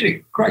mean, she's been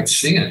a great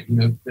singer,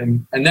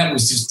 and that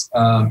was just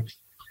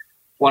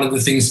one of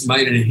the things that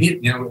made it a hit.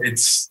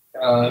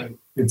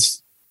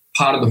 It's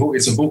part of the hook.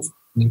 It's a hook.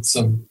 It's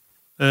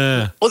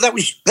well, that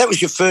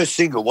was your first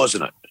single,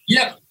 wasn't it?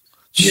 Yeah.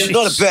 It's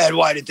not a bad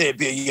way to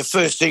debut. Your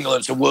first single,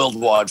 it's a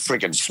worldwide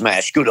freaking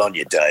smash. Good on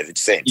you, Dave.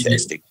 It's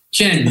fantastic.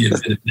 Can be a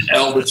bit of an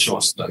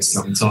albatross though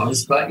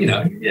sometimes, but it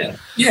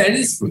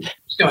is good.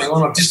 What's going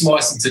on? I've just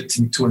licensed it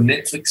to a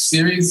Netflix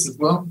series as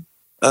well.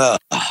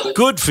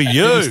 Good for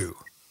you.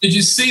 Did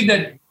you see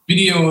that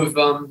video of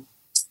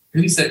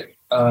who's that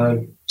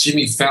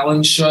Jimmy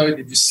Fallon show?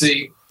 Did you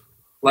see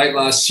late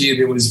last year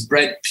there was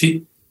Brad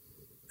Pitt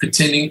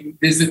pretending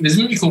there's a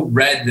movie called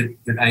Rad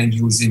that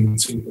Angel was in,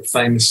 a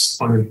famous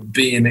kind of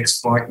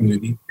BMX bike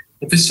movie.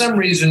 And for some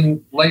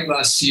reason, late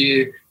last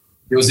year,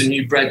 there was a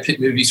new Brad Pitt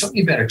movie,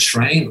 something about a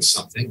train or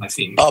something, I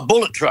think. Oh,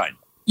 Bullet Train.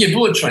 Yeah,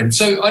 Bullet Train.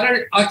 So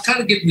I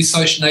kind of get the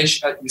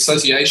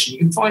association. You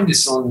can find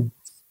this on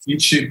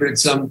YouTube, but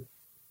it's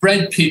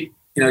Brad Pitt,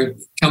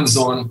 comes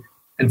on,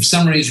 and for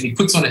some reason he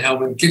puts on a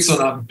helmet, gets on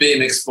a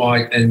BMX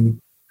bike,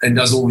 and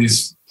does all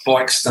these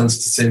bike stunts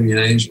to Send Me an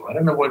Angel. I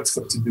don't know what it's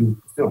got to do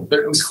with the film, but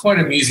it was quite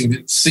amusing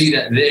to see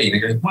that there. You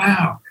go,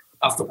 wow,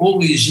 after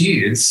all these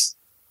years,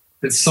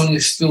 that song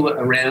is still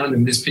around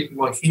and there's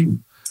people like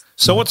him.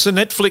 So what's the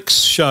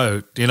Netflix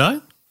show, do you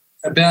know?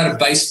 About a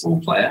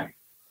baseball player.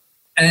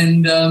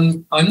 And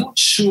I'm not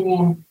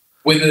sure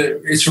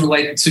whether it's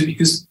related to,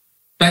 because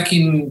back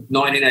in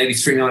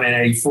 1983,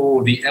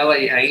 1984, the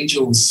LA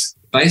Angels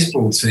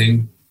baseball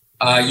team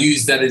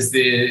used that as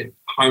their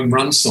home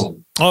run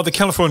song. Oh, the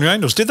California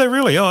Angels. Did they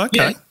really? Oh,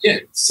 okay. Yeah.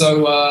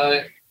 So,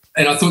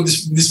 and I thought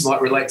this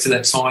might relate to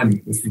that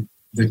time with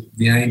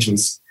the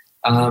Angels.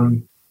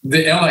 The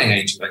LA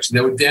Angels, actually,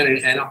 they were down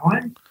in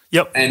Anaheim.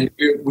 Yep. And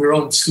we're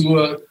on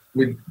tour.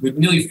 We'd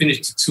nearly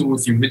finished the tour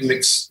with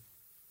Eurythmics,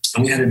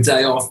 and we had a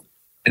day off,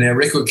 and our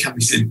record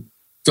company said,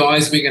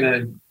 guys, we're going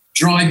to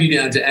drive you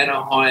down to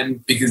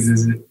Anaheim because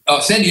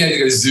San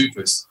Diego Zoo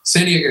first.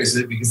 San Diego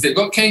Zoo, because they've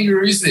got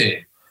kangaroos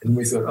there. And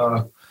we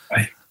thought,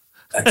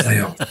 that day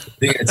off,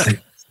 they're going to take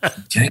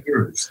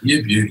kangaroos,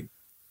 you beauty.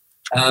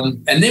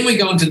 And then we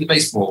go into the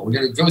baseball. We're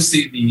going to go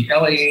see the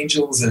LA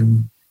Angels,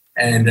 and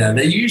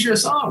they use your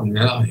song.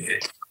 Oh, yeah,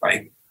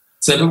 great.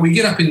 So, but we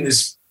get up in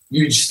this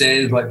huge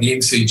stand like the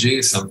MCG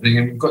or something,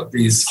 and we've got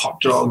these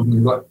hot dogs, and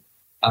we've got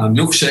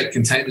milkshake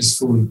containers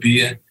full of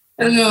beer.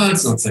 And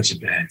it's not such a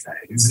bad day.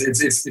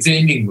 It's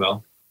ending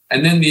well.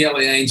 And then the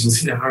LA Angels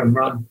hit a home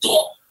run.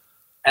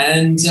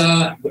 And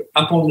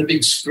up on the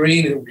big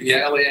screen, the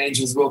LA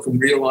Angels welcome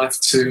real life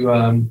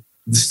to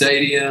the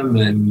stadium,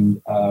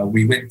 and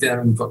we went down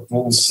and got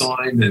balls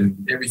signed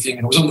and everything.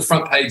 And it was on the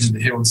front page of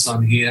the Herald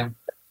Sun here.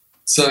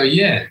 So,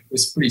 yeah, it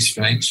was pretty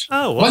strange.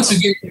 Oh, wow. Once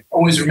again,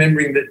 always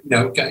remembering that,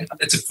 okay,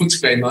 that's a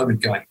Footscray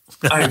moment going.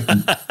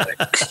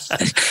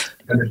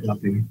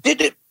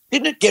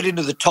 Didn't it get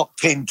into the top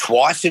 10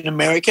 twice in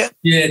America?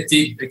 Yeah, it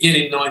did. Again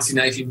in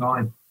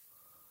 1989.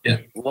 Yeah.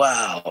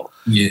 Wow.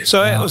 Yeah.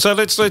 So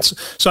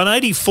in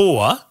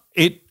 '84,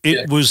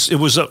 it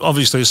was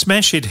obviously a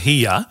smash hit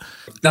here.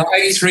 No,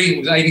 83. It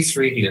was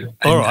 83 here.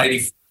 And all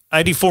right.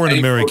 84 in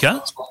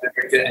America.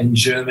 America and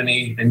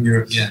Germany and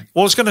Europe. Yeah.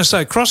 Well, I was going to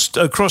say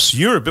across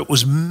Europe, it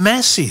was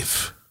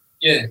massive.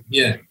 Yeah.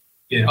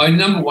 I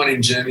number one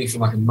in Germany for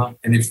like a month,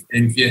 and if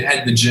you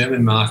had the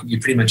German market, you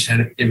pretty much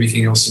had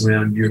everything else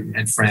around Europe. You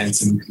had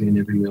France and Italy and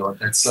everywhere like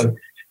that. So,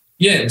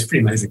 yeah, it was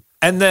pretty amazing.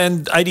 And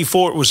then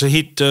 '84, it was a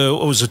hit.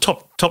 It was a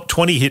top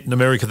 20 hit in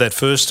America that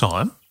first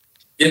time.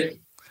 Yep.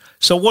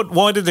 So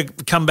why did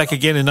it come back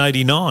again in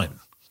 '89?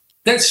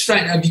 That's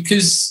strange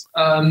because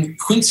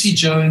Quincy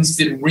Jones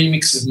did a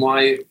remix of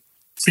my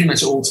pretty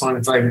much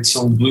all-time favourite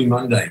song, Blue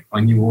Monday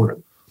by New Order,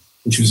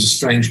 which was a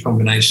strange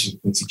combination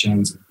of Quincy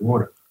Jones and New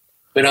Order.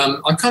 But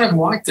I kind of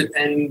liked it,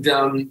 and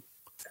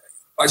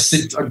I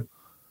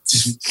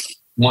just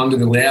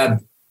wondered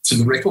aloud to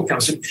the record company. I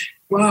said,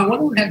 well, I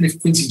wonder what happened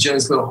if Quincy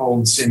Jones got a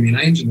hold of Send Me an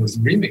Angel as a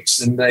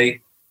remix. And they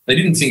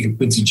didn't think of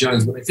Quincy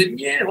Jones, but they said,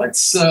 yeah,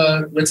 let's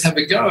have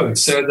a go.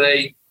 So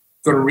they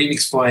got a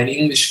remix by an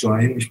English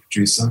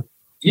producer.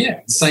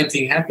 Yeah, the same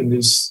thing happened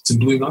as to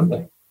Blue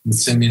Monday with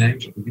Send Me an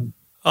Angel.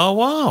 Oh,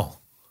 wow.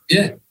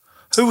 Yeah.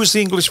 Who was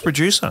the English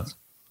producer?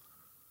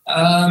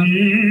 I knew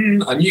you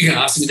were going to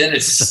ask me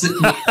that.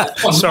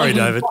 Sorry,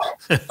 David.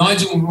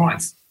 Nigel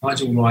Wright,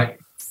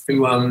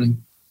 who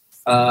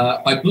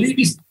I believe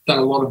he's done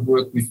a lot of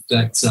work with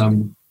that.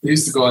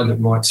 Who's the guy that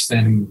writes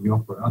Phantom of the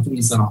Opera? I think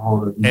he's done a whole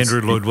lot of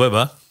Andrew Lloyd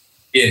Webber.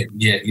 Yeah,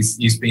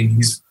 he's been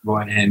his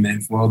right-hand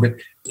man for a while. But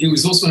he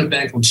was also in a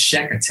band called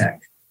Shack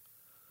Attack,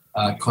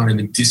 kind of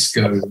a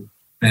disco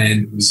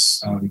band that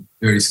was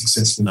very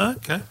successful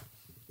at the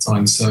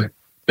time. So,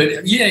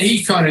 but yeah,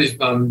 he kind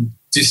of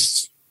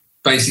just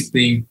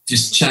basically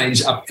just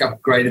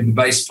upgraded the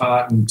bass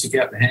part and took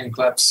out the hand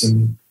claps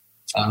and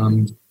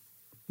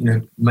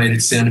made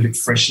it sound a bit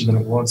fresher than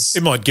it was.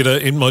 It might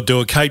do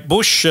a Kate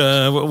Bush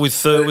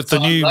with the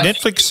new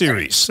Netflix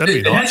series.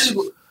 That'd be nice.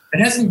 It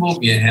hasn't bought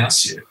me a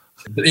house yet.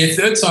 But yeah,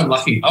 third time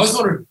lucky. I was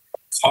wanted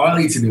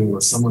Kylie to do it or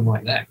someone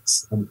like that.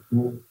 It's kind of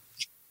cool.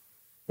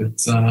 But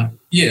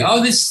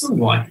there's still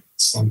like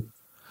some.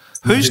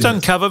 Who's done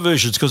cover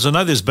versions? Because I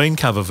know there's been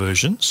cover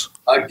versions.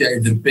 Okay,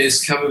 the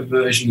best cover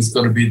version has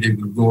got to be the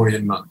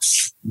Gregorian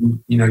Monks.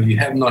 You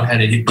have not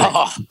had a hit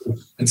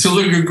until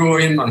the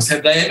Gregorian Monks.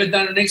 Have they ever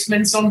done an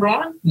X-Men song,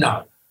 Brian?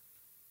 No.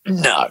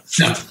 But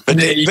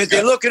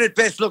they're looking at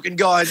best-looking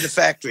guy in the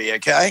factory,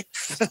 okay?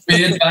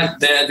 Yeah, but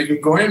they're the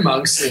Gregorian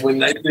Monks, and when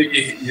they do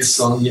your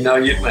song,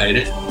 you've made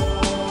it.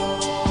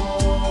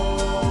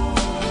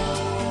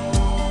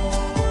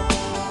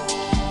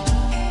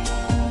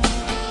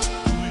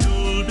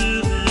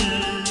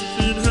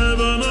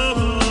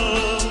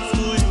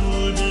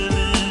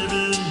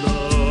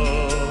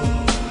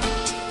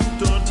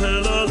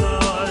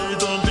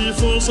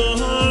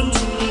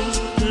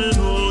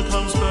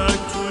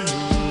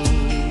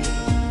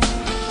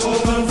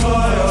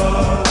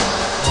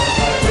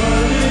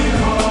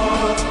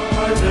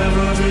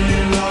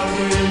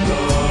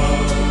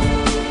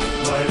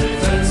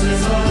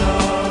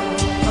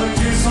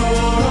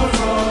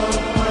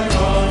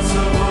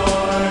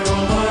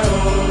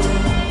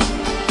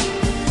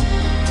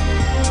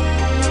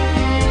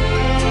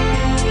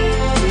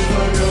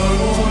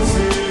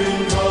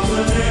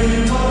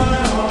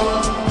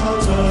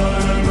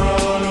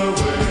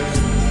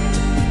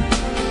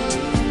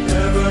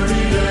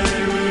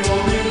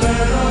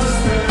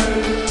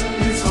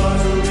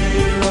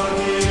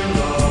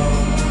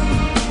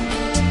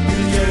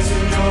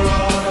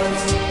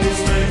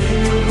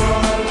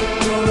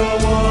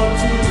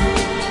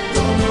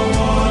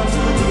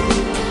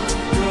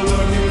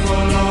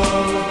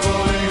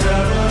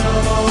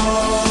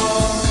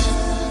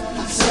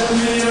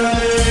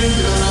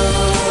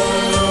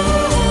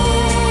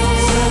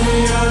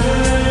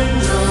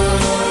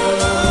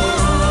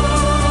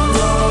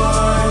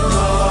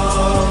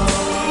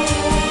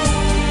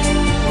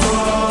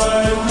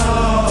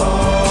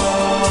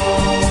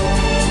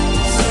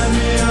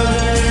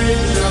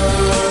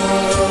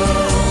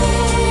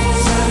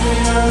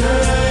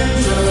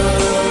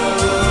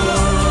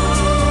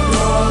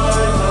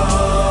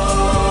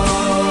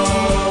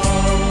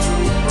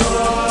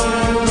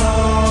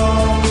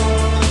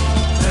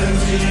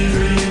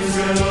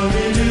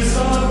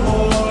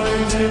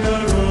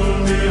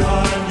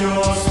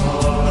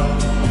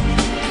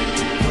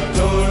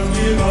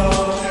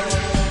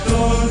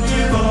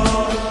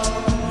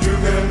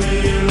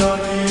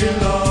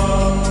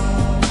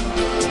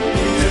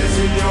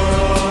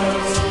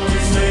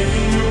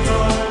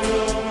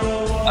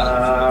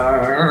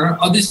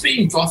 There's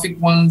been gothic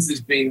ones,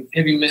 there's been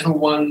heavy metal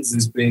ones,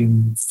 there's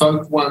been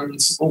folk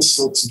ones, all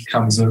sorts of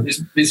covers.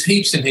 There's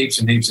heaps and heaps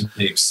and heaps and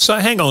heaps. So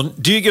hang on,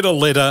 do you get a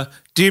letter,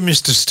 dear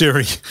Mr.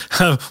 Sterry,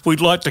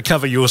 we'd like to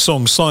cover your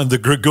song, signed the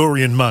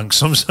Gregorian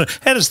Monks?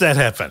 How does that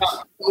happen?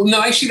 Well,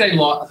 no, actually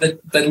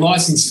they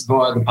license it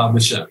via the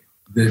publisher.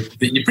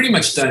 You pretty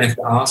much don't have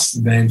to ask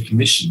the band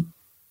permission.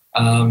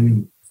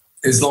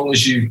 As long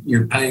as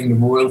you're paying the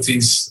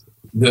royalties,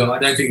 I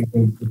don't think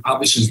the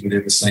publishers would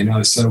ever say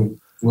no. So,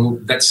 well,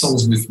 that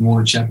song's with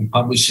Warner Chappell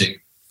Publishing,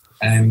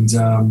 and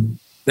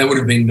they would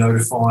have been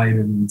notified,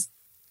 and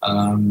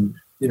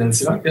they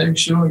said, okay,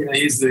 sure,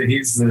 here's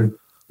the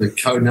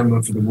code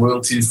number for the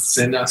royalties to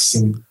send us,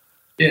 and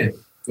yeah,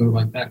 do it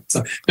like that.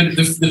 So, but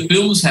the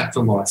films have to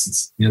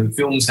license. The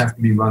films have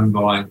to be run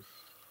by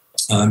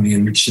me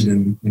and Richard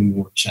and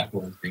Warner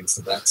Chappell and things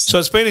like that. So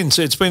it's been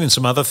in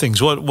some other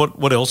things.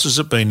 What else has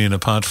it been in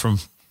apart from?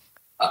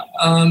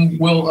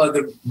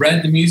 The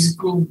Rad the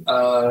Musical,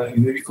 a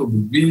movie called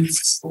The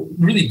Viz,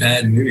 really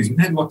bad movies. We've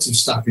had lots of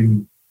stuff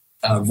in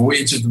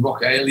Voyage of the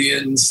Rock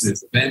Aliens.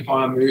 There's a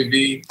vampire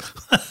movie.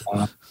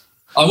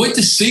 I went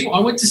to see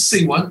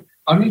one.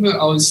 I remember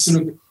I was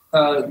sort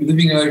of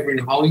living over in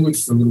Hollywood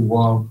for a little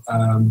while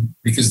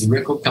because the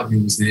record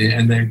company was there,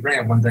 and they rang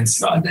up one day and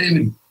said, "Oh,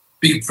 David,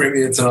 big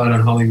premiere tonight on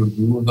Hollywood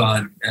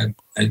Boulevard,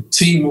 and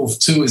Teen Wolf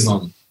 2 is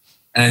on."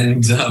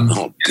 And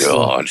oh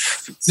God,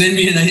 Send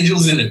Me an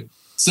Angel's in it.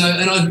 So,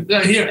 and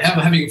I hear I'm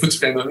having a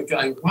Footscray moment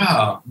going,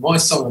 wow, my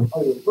song on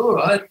Hollywood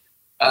Boulevard.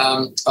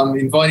 I'm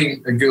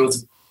inviting a girl to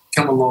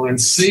come along and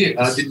see it.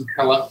 I didn't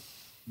tell her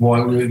why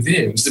we were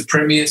there. It was the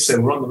premiere, so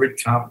we're on the red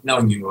carpet. No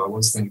one knew who I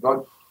was, thank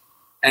God.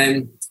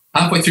 And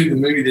halfway through the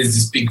movie, there's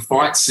this big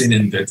fight scene,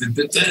 and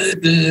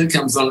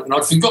comes on, and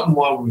I'd forgotten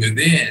why we were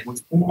there. It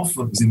was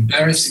awful. It was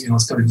embarrassing, and I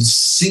was kind of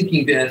just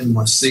sinking down in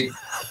my seat.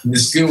 And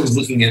this girl was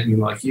looking at me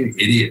like, "You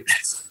idiot."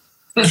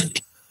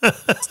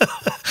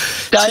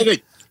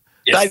 David.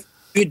 Yes.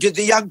 Did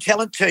the Young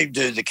Talent team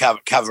do the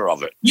cover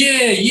of it?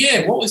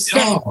 Yeah. What was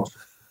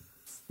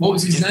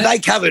his name? They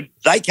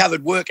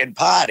covered Work and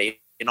Party,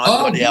 and I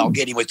thought, I'll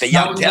get him with the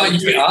Young Talent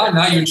team.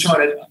 No, you were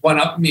trying to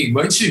one-up me,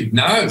 weren't you?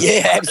 No.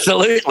 Yeah,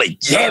 absolutely.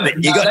 Damn it.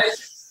 You got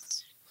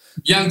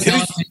Young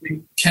Talent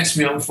team, Catch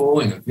Me, I'm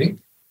Falling, I think.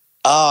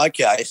 Oh,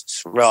 okay.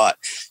 Right.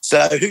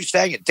 So who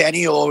sang it,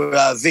 Danny or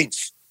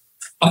Vince?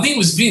 I think it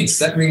was Vince.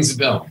 That rings a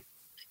bell.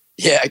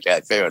 Yeah,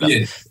 okay, fair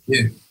enough.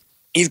 Yeah.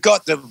 You've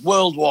got the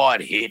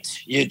worldwide hit.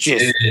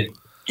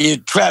 You're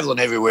travelling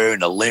everywhere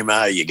in a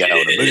limo. You go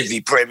to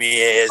movie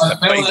premieres,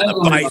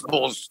 the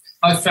baseballs.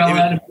 I fell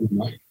out of it,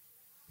 mate.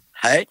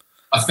 Hey?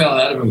 I fell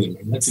out of a limo.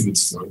 That's a good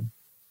story.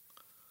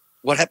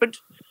 What happened?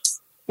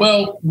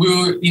 Well, we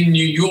were in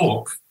New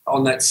York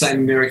on that same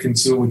American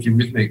tour with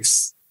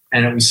Eurythmics,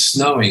 and it was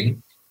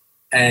snowing,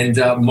 and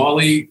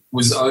Molly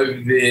was over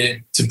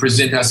there to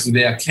present us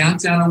with our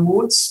Countdown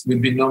Awards.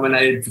 We'd been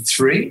nominated for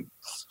 3,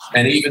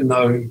 and even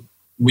though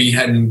we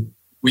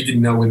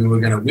didn't know whether we were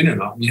going to win or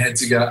not. We had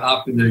to go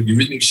after the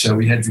Eurythmics show.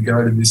 We had to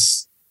go to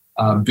this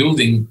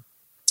building,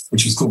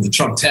 which was called the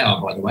Trump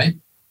Tower, by the way,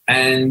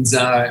 and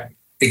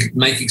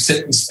make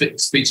acceptance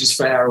speeches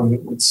for our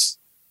awards.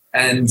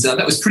 And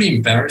that was pretty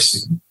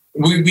embarrassing.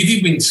 We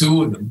did win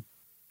 2 of them,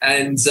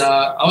 and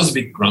I was a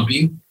bit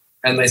grumpy.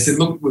 And they said,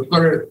 "Look,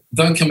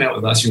 don't come out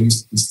with us. You're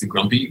Mr.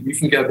 Grumpy. You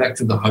can go back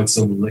to the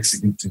hotel, the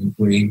Lexington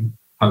Queen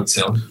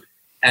Hotel,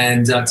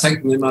 and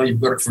take the limo.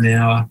 You've got it for an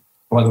hour."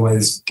 By the way,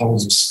 there's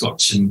bottles of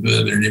scotch and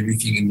bourbon and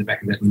everything in the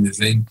back of that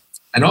limousine.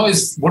 And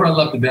what I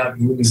loved about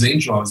the limousine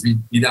drivers,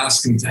 you'd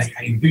ask them,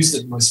 "Hey, who's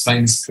the most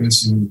famous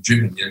person you've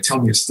driven?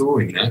 Tell me a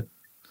story,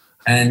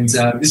 And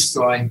this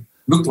guy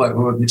looked like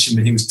Roy Mitchum,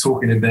 and he was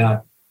talking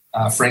about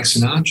Frank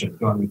Sinatra,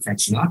 guy named Frank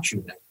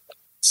Sinatra.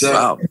 So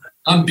wow.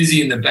 I'm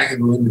busy in the back of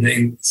the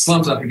limousine,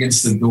 slumped up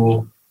against the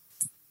door,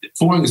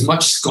 pouring as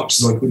much scotch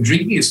as I could,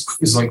 drinking as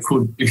quick as I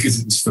could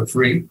because it was for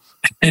free.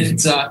 And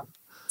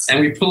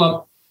we pull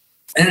up,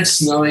 and it's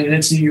snowing, and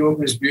it's New York,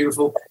 and it's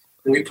beautiful.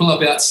 And we pull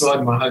up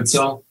outside my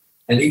hotel,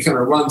 and he kind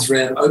of runs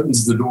around,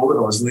 opens the door that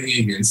I was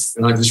leaning against,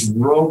 and I just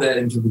rolled that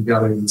into the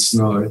gutter in the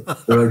snow.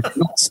 But I did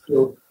not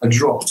spill a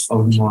drop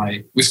of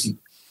my whiskey.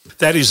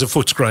 That is a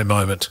Footscray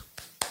moment.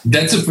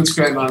 That's a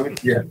Footscray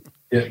moment, yeah.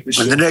 Yeah,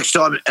 sure. And the next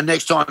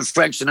time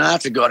Frank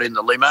Sinatra got in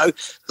the limo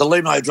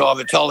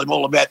driver told him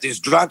all about this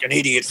drunken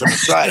idiot from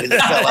Australia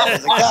that fell out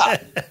of the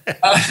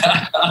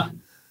car.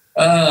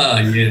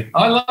 Yeah.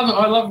 I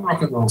love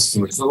rock and roll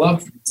stories. I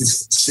love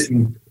just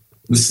sitting,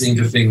 listening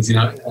to things,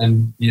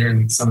 and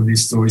hearing some of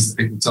these stories that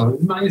people tell.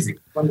 It's amazing,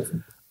 wonderful.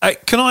 Hey,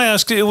 can I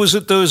ask you, was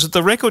it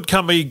the record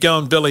company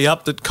going belly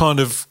up that kind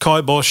of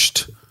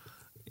kiboshed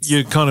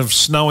you kind of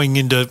snowing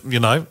into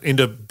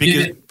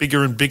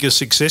bigger and bigger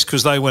success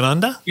because they went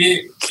under? Yeah,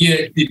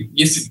 it did.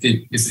 Yes, it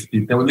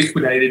did. They were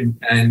liquidated,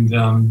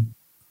 and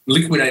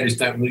liquidators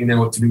don't really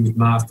know what to do with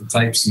master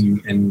tapes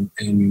and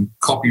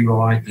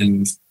copyright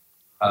and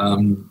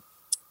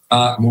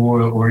art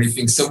more or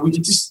anything. So we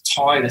just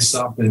tied us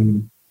up,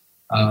 and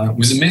it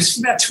was a mess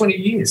for about 20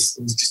 years.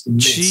 It was just a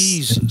mess.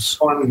 Jesus.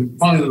 And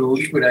finally, the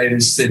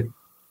liquidators said,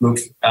 look,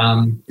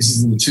 this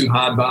is in the too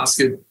hard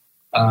basket.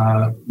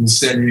 We'll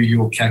sell you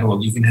your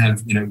catalogue. You can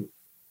have,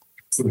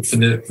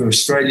 for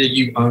Australia,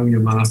 you own your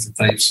master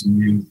tapes and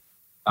you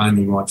own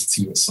the rights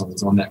to your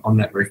songs on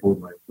that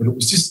record label. But it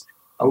was just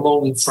a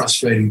long,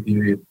 frustrating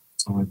period of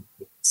time.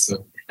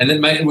 So, and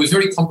then it was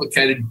very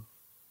complicated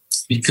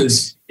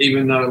because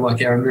even though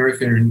like our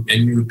American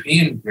and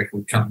European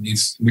record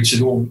companies, which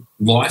had all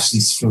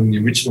licensed from the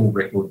original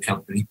record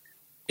company,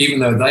 even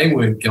though they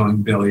weren't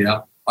going belly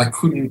up, I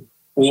couldn't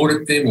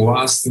audit them or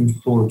ask them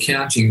for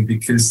accounting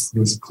because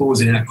there was a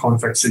clause in our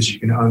contract that says you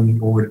can only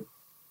audit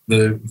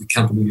the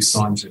company you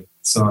signed to.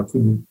 So I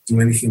couldn't do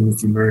anything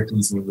with the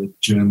Americans or the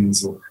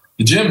Germans. Or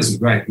the Germans were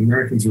great. The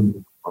Americans were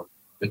a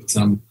but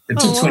it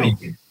took 20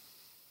 years.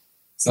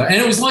 So, and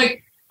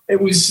it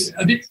was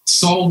a bit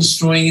soul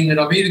destroying in that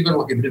I've either got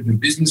like a bit of a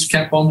business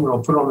cap on where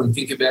I'll put on and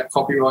think about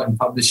copyright and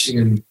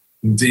publishing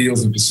and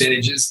deals and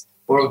percentages,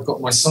 or I've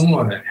got my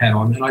songwriter hat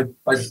on, and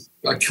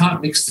I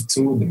can't mix the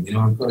two of them.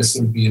 I've got to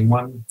sort of be in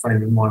one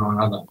frame of mind or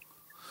another.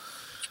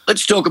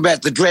 Let's talk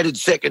about the dreaded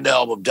second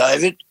album,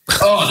 David.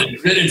 Oh, the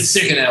dreaded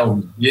second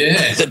album,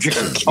 yeah.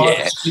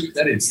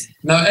 That is.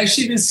 No,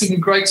 actually, there's some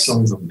great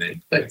songs on there,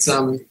 but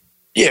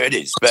yeah, it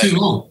is. But too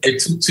long. It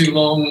took too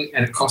long,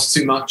 and it cost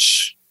too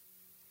much.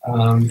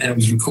 And it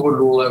was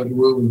recorded all over the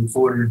world. We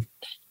recorded.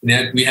 We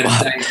had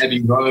a day in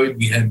Abbey Road.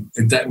 We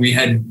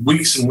had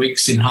weeks and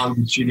weeks in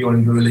Hansen studio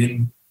in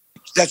Berlin.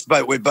 That's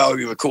where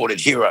Bowie recorded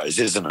Heroes,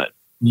 isn't it?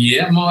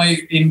 Yeah,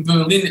 in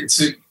Berlin,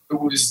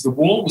 the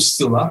wall was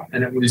still up,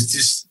 and it was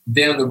just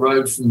down the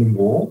road from the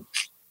wall.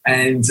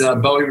 And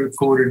Bowie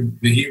recorded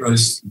the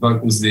Heroes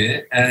vocals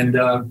there, and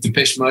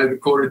Depeche Mode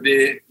recorded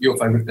there. Your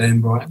favourite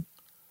band, Brian?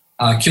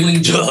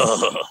 Killing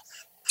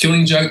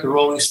Joke, the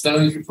Rolling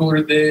Stones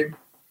recorded there.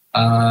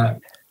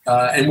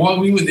 And while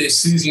we were there,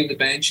 Susie and the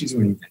Banshees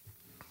were in there.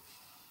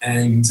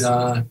 And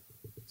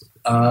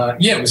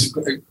it was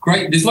a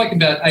great. There's like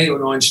about 8 or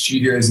 9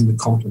 studios in the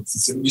complex.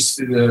 It's used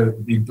to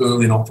the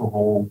Berlin Opera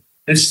Hall.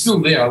 And it's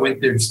still there. I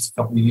went there just a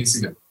couple of years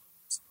ago.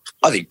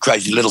 I think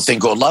Crazy Little Thing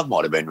Called Love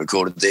might have been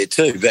recorded there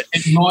too. But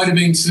it might have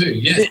been too,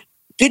 yeah.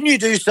 Didn't you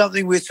do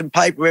something with some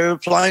paper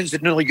aeroplanes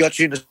that nearly got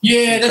you into?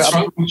 Yeah, that's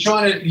right. We're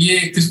trying to,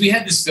 because we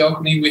had this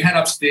balcony, we had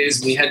upstairs,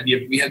 and we had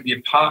the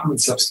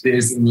apartments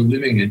upstairs that we were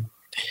living in,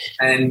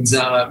 and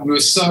we were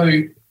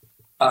so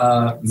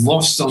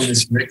lost on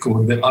this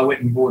record that I went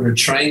and bought a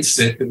train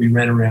set that we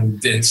ran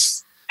around the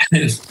desk,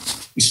 and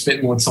we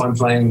spent more time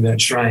playing with that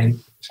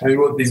train. And we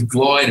bought these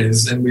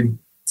gliders, and we'd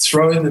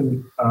throw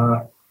them.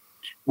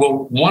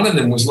 One of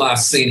them was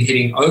last seen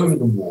hitting over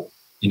the wall,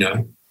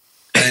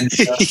 and.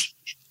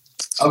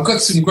 I've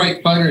got some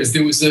great photos.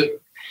 There was the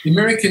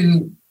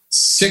American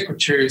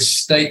Secretary of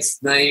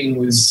State's name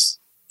was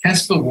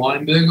Caspar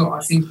Weinberger, I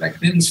think back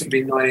then. This would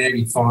be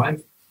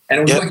 1985. And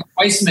it was like a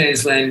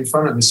wasteman's land in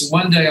front of us. And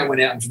one day I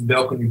went out into the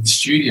balcony of the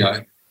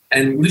studio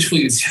and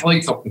literally this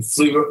helicopter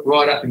flew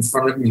right up in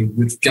front of me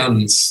with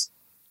guns.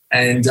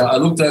 And I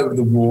looked over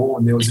the wall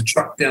and there was a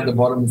truck down the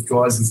bottom with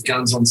guys with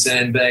guns on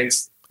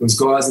sandbags. There was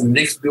guys in the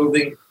next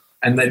building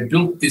and they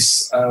built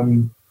this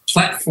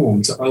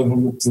platform to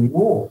overlook the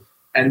wall.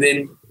 And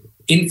then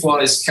in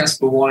flies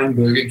Caspar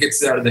Weinberger,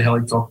 gets out of the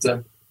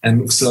helicopter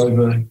and looks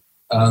over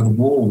the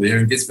wall there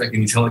and gets back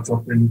in his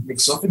helicopter and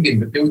looks off again.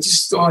 But there were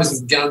just guys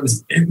with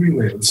guns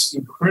everywhere. It was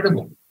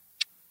incredible.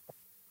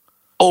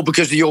 All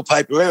because of your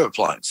paper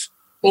aeroplanes?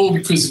 All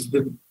because of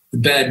the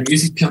bad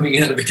music coming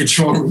out of the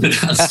control room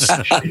at us.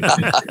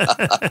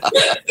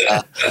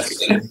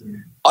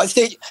 I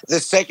think the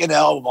second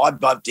album I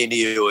bumped into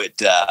you at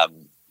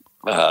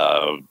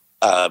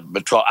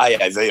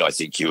AAV, I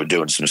think you were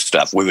doing some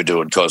stuff. We were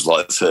doing Cos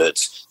Life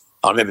Hurts.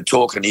 I remember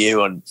talking to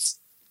you and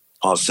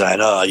I was saying,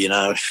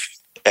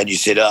 and you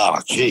said,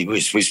 gee,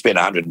 we spent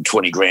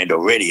 120 grand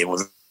already and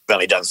we've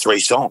only done 3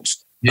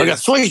 songs. Yeah. I got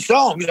 3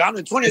 songs,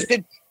 120. I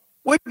said,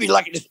 we'd be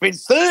lucky to spend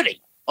 30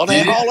 on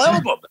our whole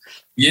album.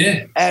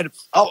 Yeah. And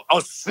I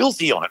was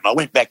filthy on it. And I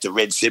went back to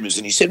Red Simmons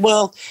and he said,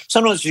 well,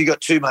 sometimes if you've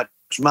got too much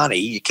money,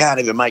 you can't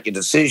even make a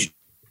decision.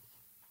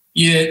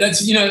 Yeah, but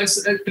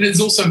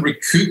it's also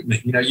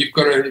recoupment. You've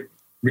got to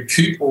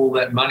recoup all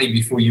that money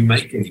before you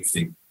make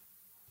anything.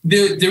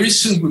 There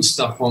is some good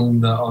stuff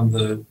on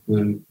the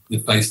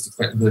Face to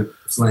Face, the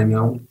Flame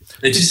album.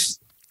 It just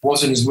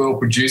wasn't as well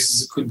produced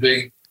as it could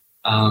be,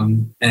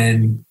 and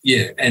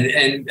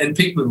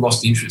people have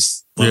lost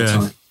interest.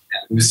 There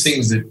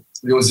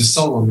was a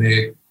song on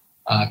there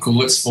called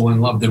 "Let's Fall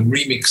in Love." The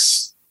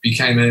remix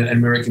became an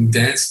American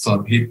dance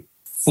club hit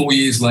 4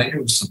 years later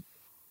or something.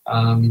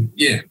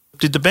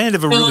 Did the band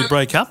ever really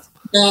break up?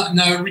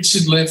 No,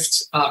 Richard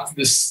left after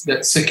that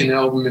second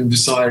album and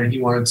decided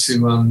he wanted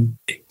to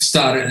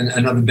start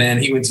another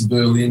band. He went to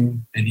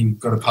Berlin and he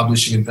got a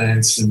publishing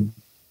advance and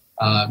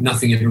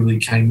nothing ever really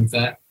came of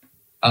that.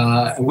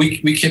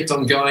 We kept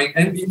on going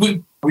and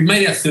we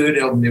made our third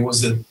album. There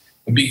was a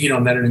big hit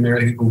on that in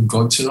America called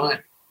God Tonight.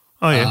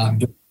 Oh, yeah.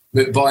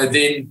 But by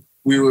then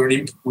we were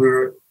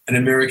an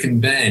American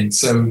band,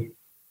 so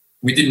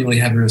we didn't really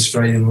have an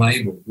Australian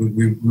label.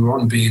 We were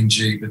on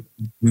B&G, but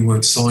we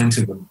weren't signed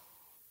to them.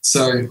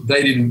 So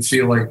they didn't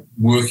feel like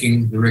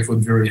working the record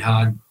very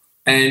hard.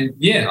 And,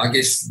 yeah, I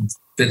guess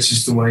that's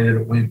just the way that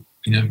it went,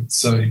 you know.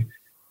 So,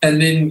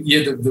 and then,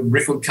 the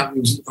record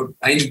company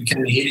Angel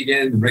became a hit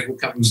again. The record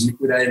company was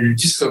liquidated. It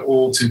just got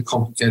all too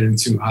complicated and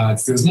too hard.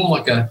 So it was more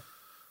like a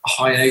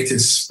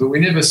hiatus, but we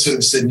never sort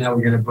of said, no,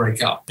 we're going to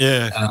break up.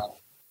 Yeah.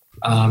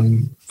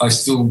 I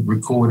still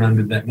record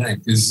under that name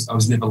because I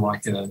was never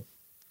like an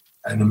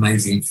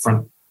amazing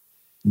front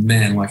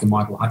man like a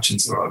Michael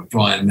Hutchence or a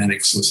Brian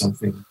Mannix or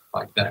something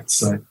like that.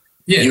 So,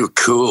 yeah. You were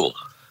cool.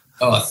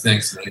 Oh,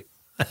 thanks, mate.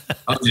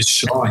 I'm just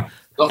shy,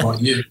 not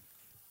like you.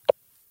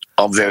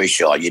 I'm very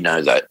shy, you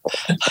know that.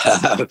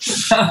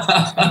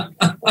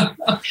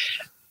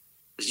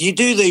 You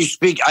do these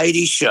big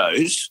 80s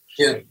shows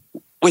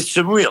with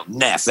some real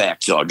naff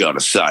acts, I got to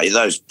say.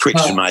 Those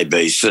pricks from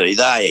ABC,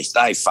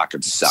 they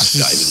fucking suck,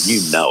 David.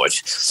 You know it.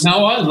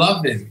 No, I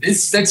love them.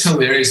 That's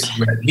hilarious.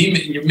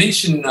 You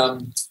mentioned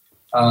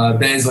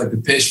bands like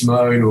Depeche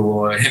Mode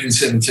or Heaven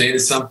 17 or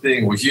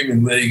something or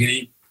Human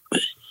League,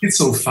 and it's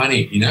all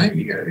funny, you know.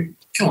 You go,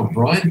 come on,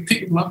 Brian,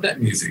 people love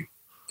that music.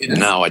 You know?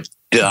 No, I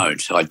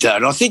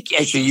don't. I think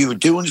actually you were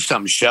doing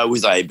some show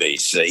with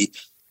ABC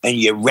and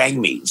you rang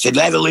me and said,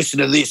 have a listen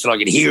to this, and I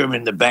could hear him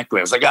in the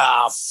background. I was like,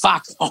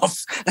 fuck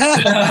off.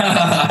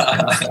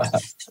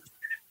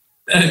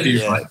 That'd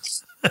be right.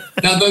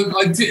 Now,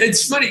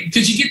 it's funny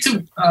because you get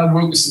to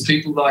work with some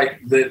people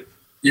like that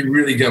you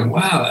really go,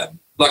 wow.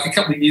 Like a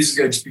couple of years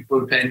ago, just before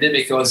the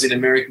pandemic, I was in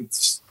America,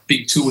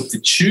 big tour with the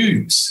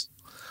Tubes.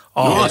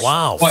 Oh,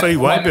 wow. Fee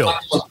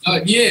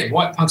Waybill.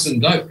 White Punks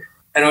and Dope.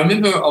 And I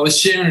remember I was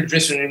sharing a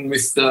dressing room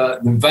with the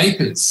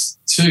Vapors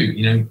too,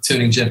 you know,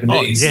 turning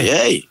Japanese. Oh,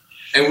 yeah.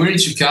 And we're in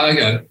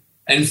Chicago,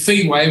 and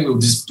Fee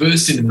Waybill just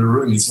burst into the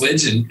room. He's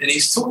legend, and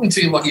he's talking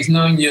to you like he's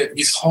known you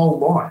his whole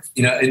life,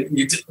 you know. And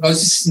I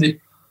was just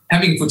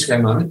having a Footscray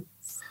moment,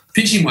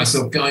 pinching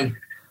myself, going,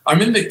 I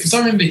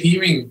remember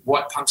hearing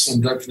White Punks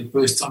on Dope for the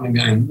first time and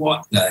going,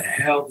 what the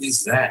hell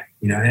is that?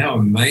 You know, how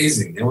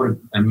amazing. What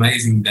an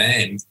amazing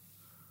band.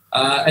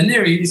 And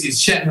there he is, he's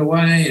chatting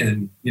away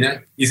and, you know,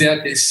 he's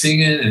out there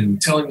singing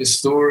and telling his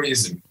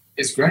stories, and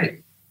it's great.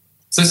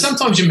 So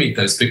sometimes you meet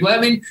those people. I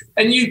mean,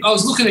 I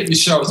was looking at your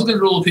show, I was looking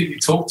at all the people you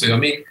talk to. I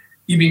mean,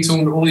 you've been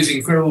talking to all these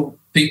incredible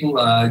people,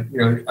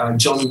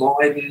 John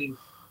Lydon,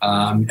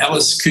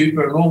 Alice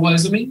Cooper and all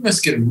those. I mean, you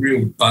must get a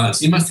real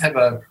buzz. You must have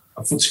a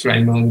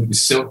Footscray moment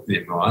yourself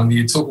there, Ryan.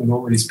 You're talking to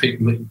all these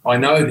people that I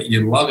know that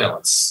you love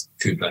Alice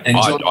Cooper. And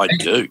John I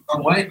do.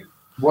 John Wayne,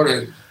 wow.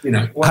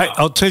 Hey,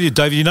 I'll tell you,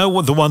 David, you know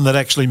what the one that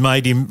actually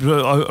made him,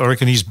 I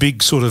reckon his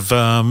big sort of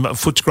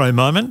Footscray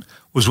moment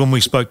was when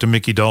we spoke to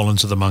Mickey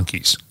Dolenz of the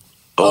Monkees.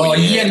 Oh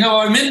yeah. No,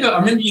 I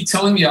remember you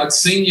telling me I'd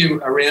seen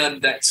you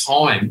around that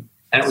time,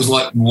 and it was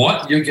like,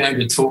 what? You're going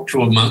to talk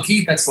to a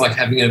monkey? That's like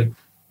having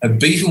a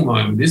Beatle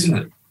moment, isn't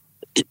it?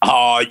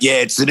 Oh, yeah,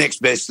 it's the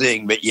next best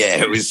thing, but yeah,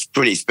 it was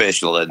pretty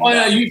special. And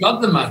no, you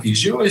love the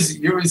Monkees. You're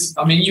always.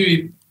 I mean,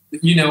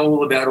 you know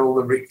all about all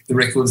the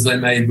records they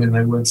made when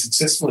they weren't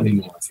successful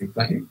anymore, I think,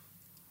 don't you?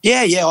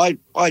 Yeah,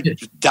 I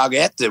dug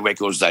out the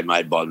records they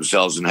made by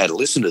themselves and had a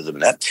listen to them.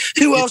 That.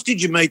 Who else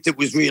did you meet that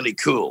was really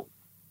cool?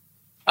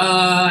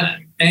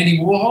 Andy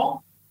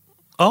Warhol.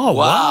 Oh,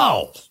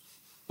 wow.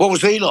 What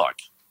was he like?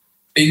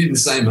 He didn't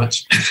say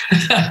much.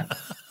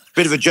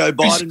 Bit of a Joe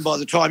Biden by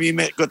the time you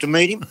got to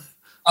meet him?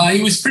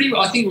 He was pretty.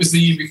 I think it was the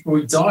year before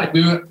he died.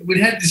 We'd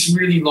had this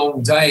really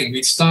long day.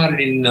 We started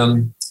in.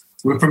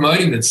 We were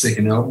promoting that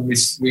second album.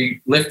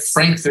 We left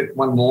Frankfurt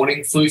one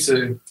morning, flew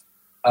to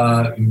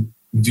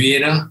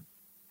Vienna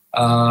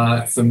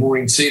for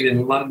morning tea,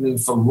 then London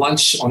for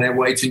lunch on our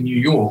way to New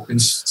York. And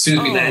as soon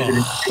as we landed in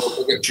New York,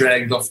 we got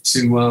dragged off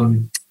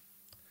to.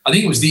 I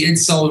think it was the Ed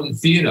Sullivan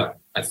Theatre.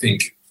 I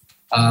think,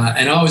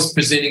 and I was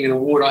presenting an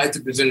award. I had to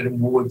present an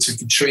award to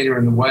Katrina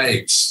and the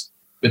Waves.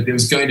 But there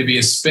was going to be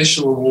a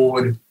special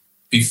award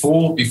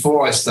before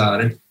I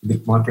started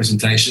my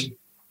presentation,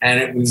 and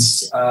it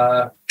was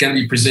going to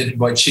be presented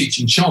by Cheech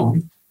and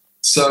Chong.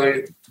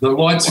 So the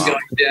lights are going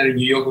down in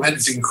New York. We had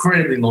this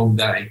incredibly long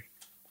day,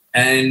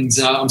 and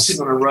I'm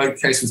sitting on a road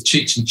case with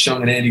Cheech and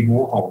Chong and Andy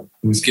Warhol,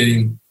 who was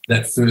getting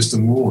that first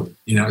award.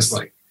 You know, it's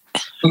like,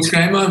 looks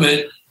great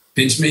moment.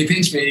 Pinch me,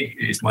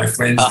 it's my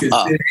friend's good.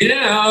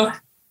 Yeah.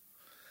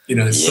 You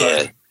know,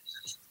 so.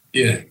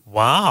 Yeah.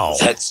 Wow.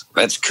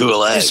 That's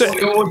cool, eh? So,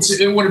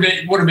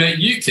 what about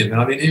you, Kevin?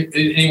 I mean, if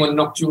anyone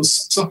knocked your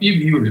socks off,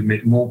 you would have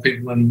met more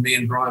people than me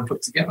and Brian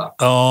put together.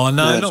 Oh,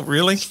 no, not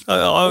really.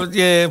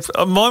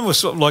 Mine was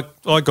sort of like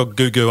I got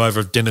goo-goo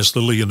over Dennis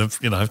Lilly and,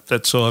 you know,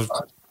 that's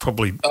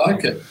probably.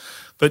 Okay.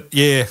 But,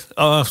 yeah,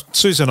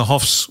 Susanna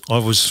Hoffs, I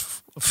was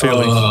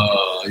fairly.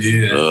 Oh,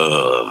 yeah.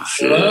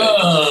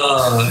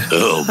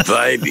 Oh,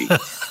 baby.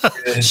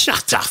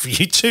 Shut up,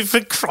 you two, for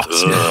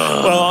Christ's sake.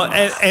 Well,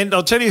 and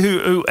I'll tell you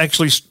who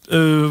actually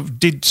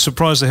did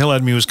surprise the hell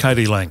out of me was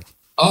Katie Lang.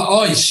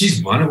 Oh,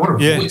 she's one. What a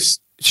voice.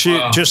 She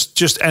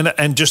just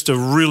a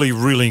really,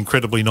 really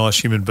incredibly nice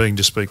human being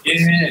to speak with.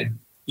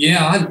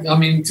 Yeah. I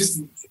mean, just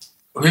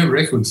her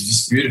records are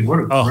just beautiful.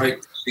 What a great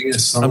singer,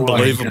 songwriter.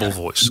 Unbelievable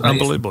voice.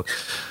 Amazing. Unbelievable.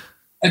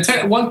 I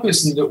tell you, one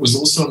person that was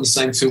also on the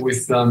same tour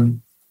with Fee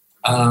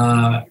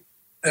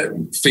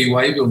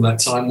Waybill that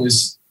time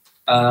was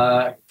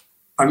I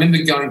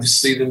remember going to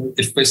see them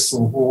at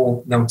Festival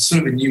Hall. They were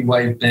sort of a new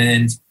wave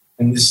band,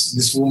 and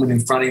this woman in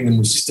front of them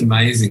was just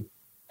amazing.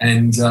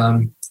 And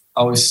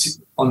I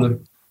was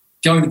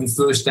going to the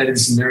first day of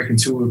this American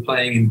tour. We were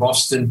playing in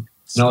Boston,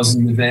 and I was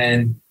in the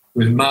van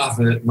with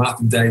Martha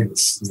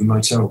Davis of the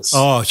Motels.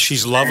 Oh,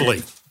 she's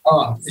lovely.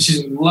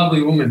 She's a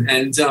lovely woman.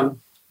 And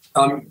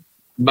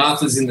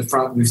Martha's in the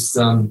front with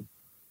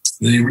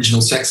the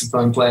original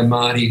saxophone player,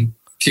 Marty,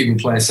 keyboard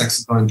player,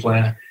 saxophone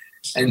player.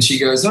 And she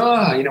goes, we've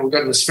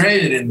got an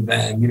Australian in the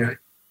band,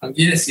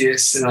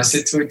 yes. And I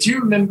said to her, do you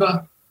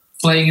remember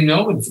playing in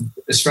Melbourne for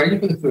Australia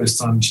for the first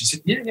time? And she said,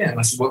 yeah. And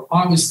I said, well,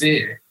 I was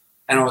there,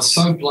 and I was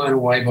so blown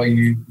away by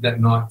you that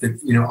night that,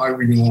 I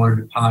really wanted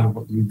to be part of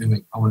what you were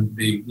doing. I wanted to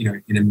be,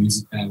 in a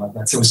music band like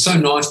that. So it was so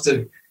nice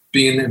to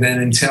be in that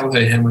band and tell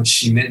her how much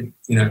she meant,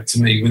 to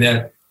me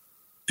without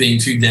being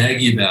too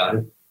daggy about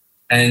it.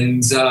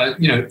 And,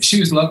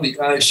 she was lovely.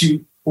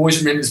 She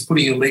always remembers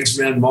putting her legs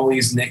around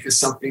Molly's neck or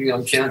something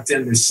on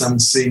Countdown. There's some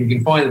scene, you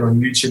can find it on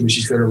YouTube, where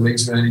she's got her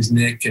legs around his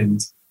neck.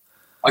 And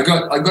I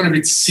got a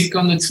bit sick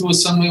on the tour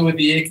somewhere with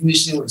the air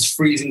conditioning. It was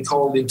freezing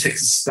cold in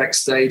Texas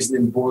backstage and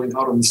then boiling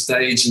hot on the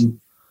stage.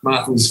 And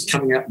Martha was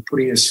coming up and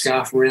putting a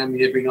scarf around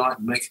me every night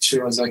and making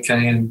sure I was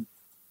okay. And,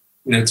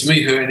 to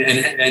meet her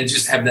and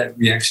just have that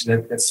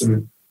reaction, that sort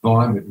of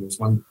vibe, it was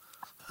wonderful.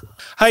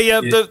 Hey,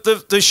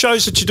 the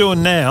shows that you're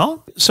doing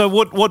now, so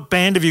what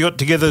band have you got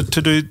together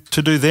to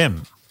do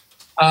them?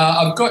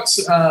 I've got,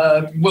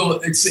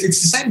 it's the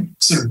same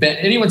sort of band.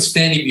 Anyone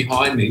standing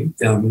behind me,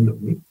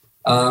 down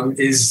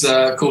is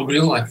called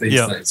Real Life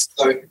these days.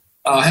 So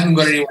I haven't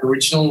got anyone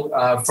original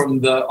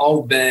from the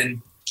old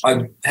band.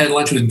 I had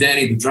lunch with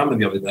Danny, the drummer,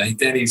 the other day.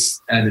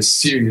 Danny's had a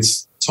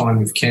serious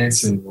time with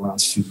cancer in the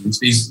last few years.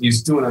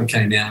 He's doing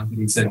okay now, but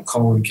he's had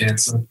colon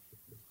cancer.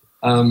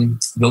 The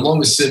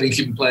longest-serving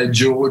keyboard player,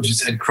 George,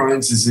 has had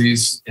Crohn's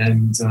disease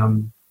and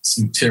some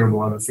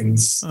terrible other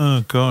things.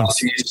 Oh, God.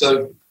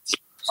 So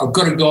I've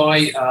got a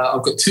guy,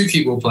 I've got two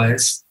keyboard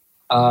players.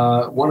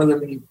 One of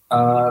them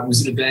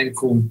was in a band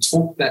called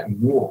Talk That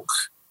Walk.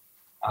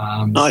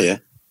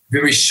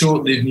 Very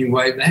short-lived new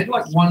wave. They had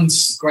one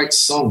great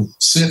song,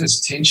 Surface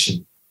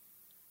Tension,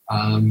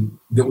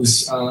 that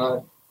was,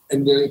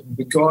 and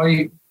the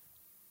guy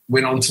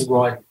went on to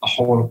write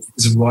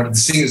the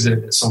singer's a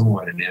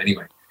songwriter now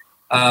anyway.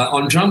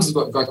 On drums, I've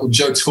got a guy called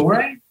Joe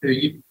Torre, who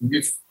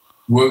you've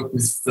worked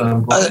with.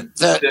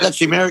 That's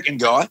the American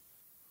guy.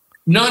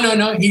 No.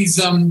 He's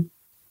he's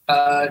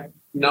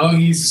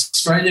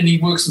Australian. He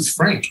works with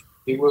Frank.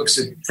 He works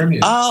at Premier.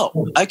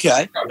 Oh,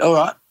 okay, all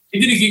right. He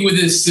did a gig with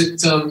us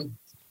at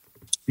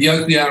the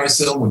Oakley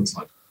RSL one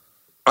time.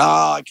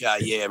 Oh, okay,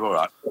 yeah, all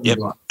right. Yep.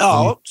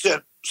 Oh,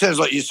 sounds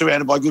like you're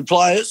surrounded by good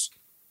players.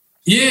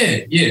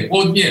 Yeah.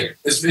 Well, yeah,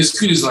 as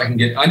good as I can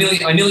get. I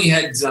nearly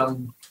had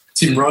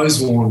Tim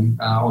Rosewarne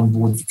on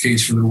board for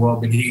keys for a little while,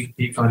 but he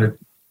kind of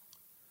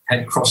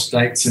had cross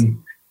dates,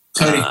 and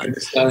Tony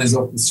is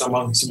off with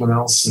someone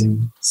else,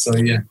 and so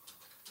yeah.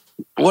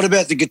 What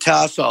about the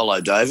guitar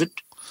solo, David?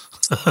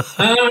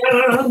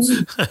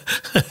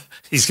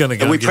 He's going to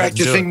go. Are we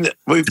practicing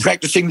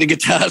the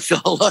guitar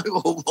solo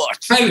or what?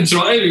 I haven't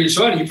tried it. You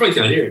probably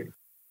can't hear it.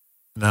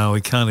 No,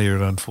 we can't hear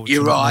it, unfortunately.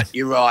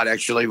 You're right.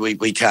 Actually,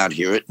 we can't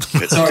hear it.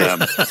 But, sorry.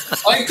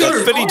 I got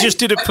it. But he just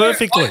did it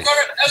perfectly. I got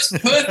it. That's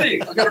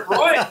perfect. I got it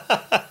right.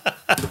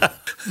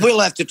 We'll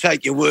have to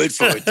take your word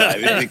for it,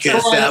 David,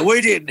 because we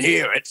didn't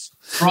hear it.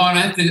 Brian,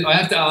 I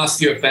have to ask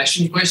you a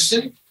fashion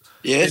question.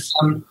 Yes.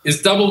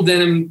 Is double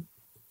denim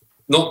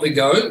not the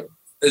go?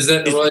 Is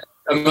that right?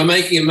 Am I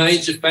making a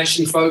major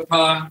fashion faux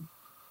pas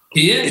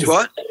here? Is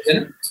what?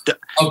 No.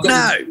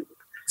 Is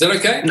that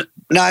okay?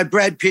 No,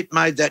 Brad Pitt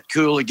made that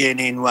cool again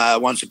in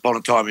Once Upon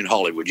a Time in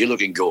Hollywood. You're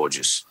looking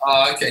gorgeous.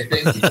 Oh, okay.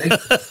 Thank you.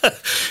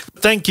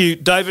 Thank you,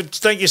 David.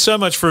 Thank you so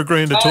much for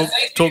agreeing to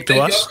talk to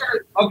us.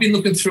 I've been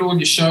looking through all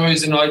your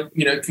shows, and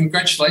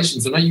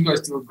congratulations. I know you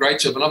guys do a great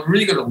job, and I've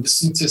really got to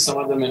listen to some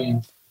of them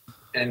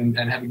and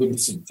have a good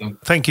listen. So.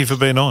 Thank you for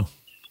being on.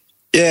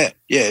 Yeah,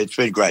 it's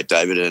been great,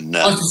 David. And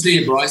nice to see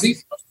you,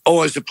 Brycey.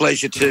 Always a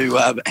pleasure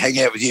to hang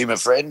out with you, my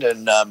friend,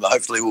 and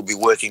hopefully we'll be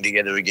working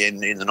together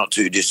again in the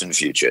not-too-distant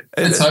future.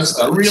 Let's hope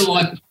so. A Real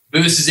Life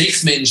versus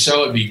X-Men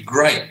show would be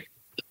great.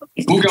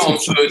 We'll go on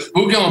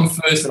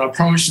first, and I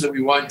promise you that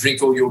we won't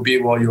drink all your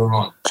beer while you're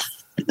on.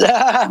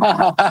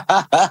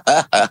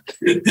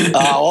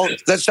 Well,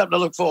 that's something to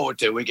look forward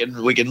to. We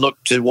can look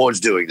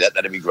towards doing that.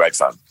 That'd be great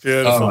fun.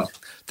 Beautiful. Right.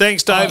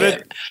 Thanks, David.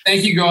 Okay.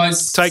 Thank you,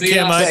 guys. Take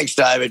care, mate. Thanks,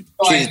 David.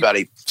 Bye. Cheers,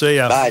 buddy. See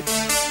ya. Bye.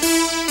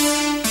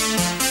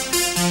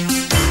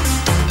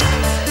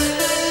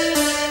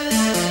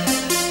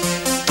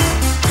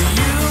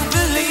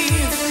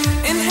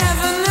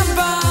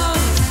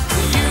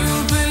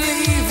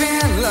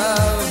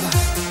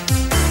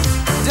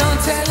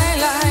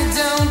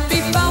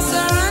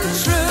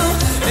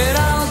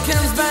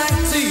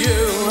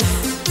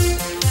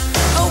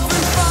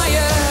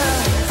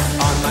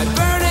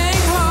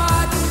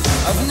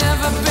 I've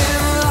never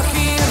been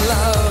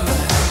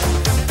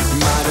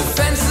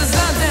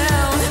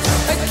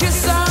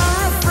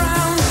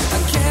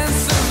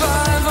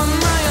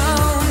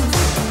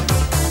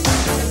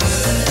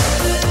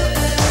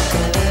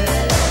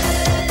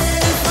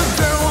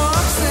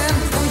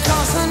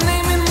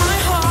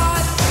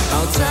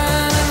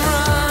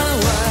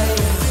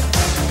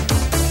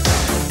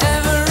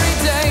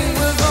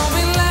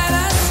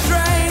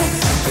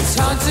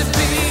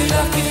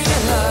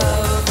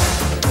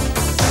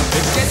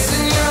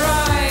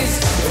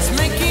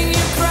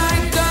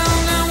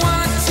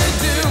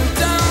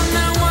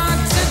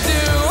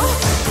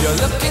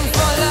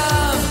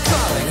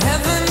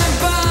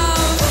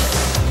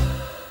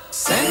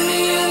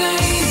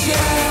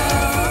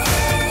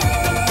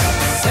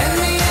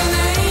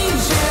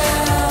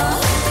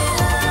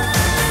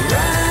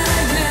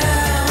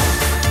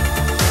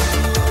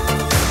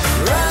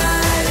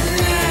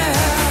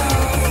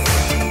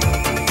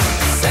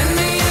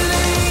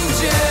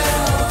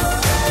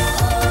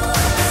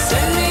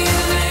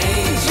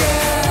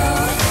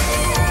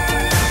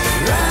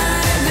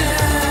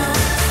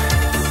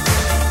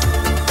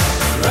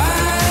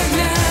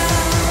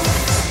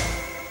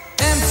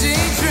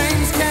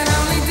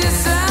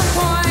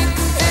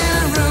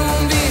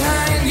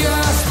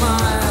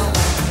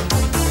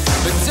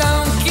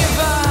give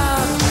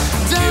up.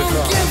 Don't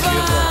give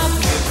up.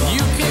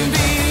 You can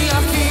be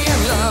lucky in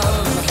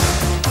love.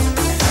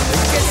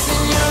 It gets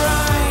in your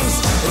eyes.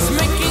 It's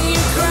making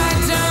you cry.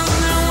 Don't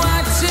know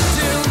what to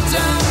do.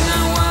 Don't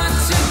know what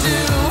to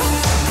do.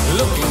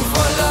 Looking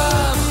for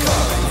love.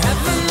 Calling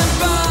heaven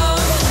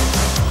above.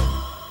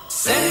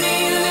 Send me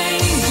an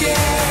angel.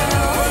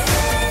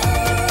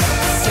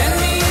 Send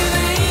me an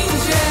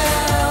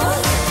angel.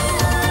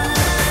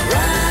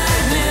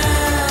 Right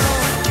now.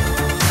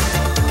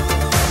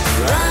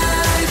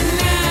 Right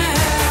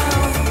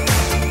now.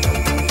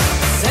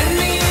 Send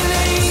me an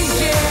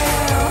angel.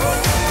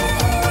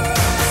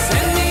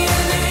 Send me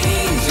an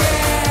angel.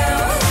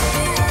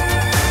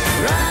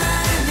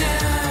 Right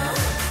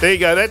now. There you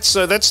go.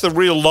 That's the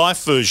real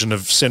life version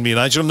of Send Me an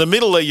Angel. In the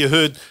middle there, you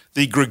heard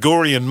the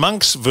Gregorian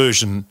monks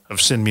version of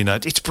Send Me an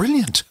Angel. It's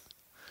brilliant.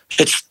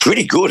 It's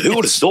pretty good. Who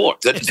would have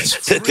thought that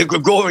the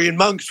Gregorian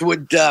monks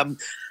would,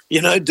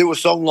 do a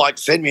song like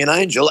 "Send Me an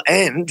Angel"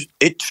 and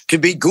it to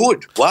be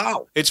good?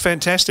 Wow, It's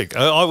fantastic.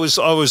 I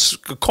was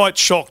quite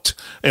shocked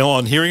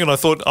on hearing it. I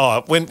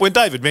thought, when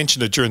David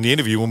mentioned it during the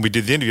interview, when we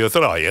did the interview, I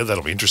thought, oh yeah,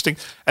 that'll be interesting.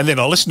 And then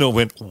I listened to it and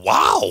went,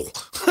 wow,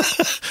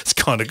 it's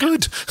kind of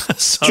good.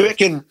 So, do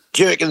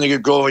you reckon the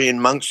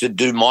Gregorian monks would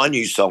do my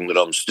new song that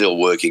I'm still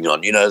working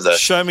on? You know,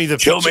 show me the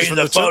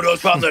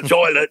photos from the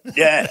toilet.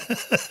 Yeah,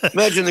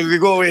 imagine the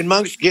Gregorian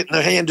monks getting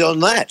their hand on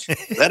that.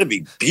 That'd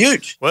be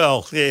beaut.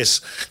 Well, yes,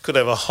 could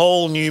have a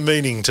whole new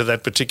meaning to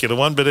that particular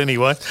one. But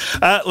anyway,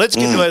 let's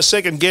get to our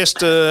second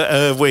guest.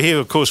 We're here,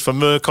 of course, for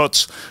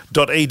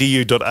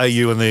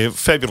mercots.edu.au and their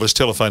fabulous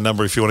telephone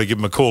number if you want to give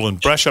them a call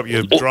and brush up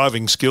your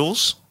driving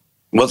skills.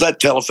 Well, that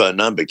telephone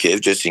number,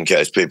 Kev, just in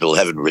case people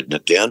haven't written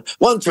it down,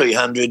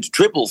 1300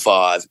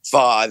 555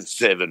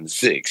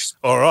 576.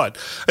 All right.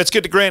 Let's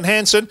get to Grant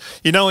Hansen.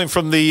 You know him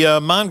from the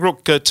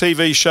Marngrook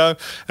TV show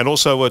and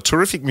also a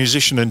terrific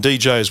musician and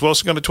DJ as well.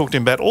 So I'm going to talk to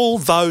him about all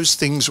those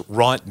things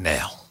right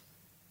now.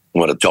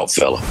 What a top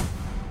fella.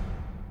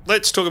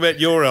 Let's talk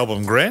about your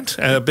album, Grant,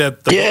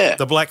 about the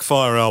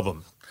Blackfire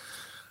album.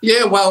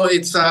 Yeah, well,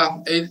 it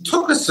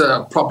took us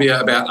probably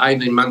about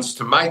 18 months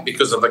to make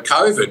because of the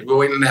COVID. We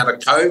went in and out of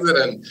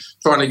COVID and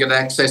trying to get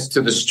access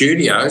to the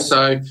studio.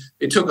 So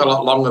it took a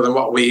lot longer than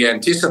what we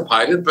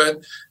anticipated.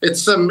 But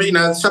it's, some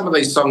of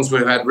these songs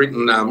we've had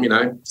written,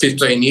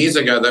 15 years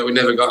ago that we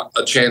never got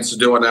a chance to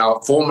do on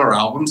our former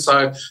album.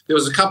 So there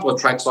was a couple of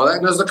tracks like that.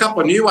 And there's a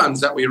couple of new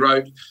ones that we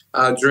wrote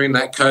during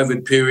that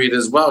COVID period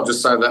as well,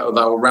 just so that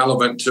they were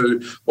relevant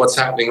to what's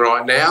happening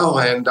right now.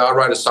 And I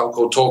wrote a song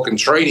called Talk and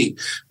Treaty,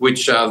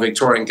 which the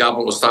Victorian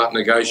government will start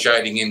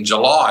negotiating in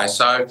July.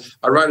 So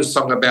I wrote a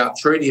song about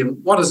treaty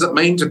and what does it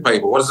mean to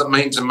people? What does it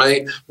mean to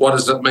me? What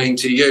does it mean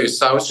to you?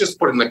 So it's just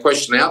putting the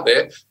question out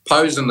there,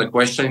 posing the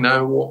question,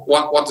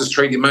 what does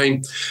treaty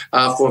mean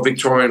for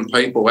Victorian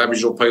people,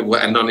 Aboriginal people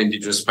and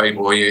non-Indigenous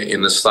people here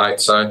in the state?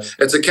 So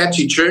it's a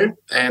catchy tune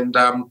and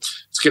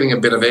it's getting a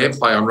bit of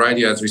airplay on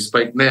radio as we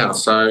speak now.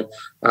 So,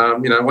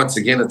 once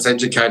again, it's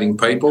educating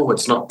people.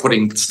 It's not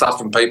putting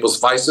stuff in people's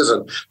faces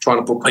and trying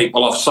to put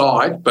people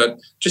offside, but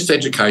just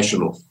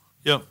educational.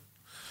 Yep.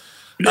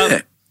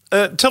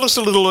 Tell us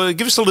a little.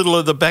 Give us a little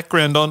of the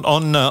background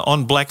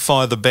on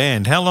Blackfire, the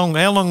band. How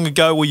long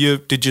ago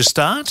did you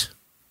start?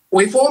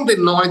 We formed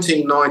in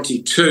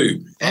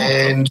 1992,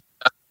 and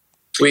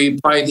we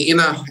played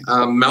inner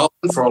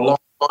Melbourne for a long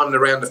time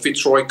around the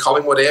Fitzroy,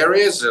 Collingwood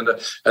areas, and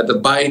at the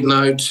Baden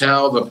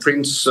Hotel, the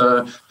Prince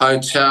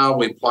Hotel.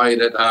 We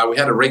played at. We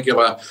had a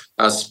regular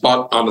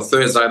spot on a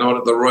Thursday night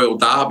at the Royal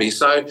Derby.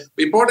 So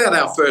we brought out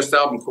our first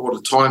album called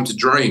A Time to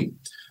Dream.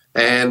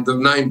 And the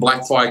name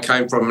Blackfire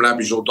came from an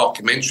Aboriginal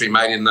documentary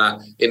made in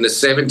the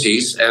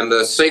 70s, and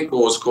the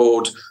sequel was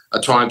called A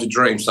Time to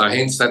Dream. So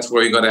hence that's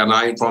where we got our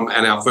name from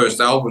and our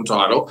first album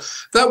title.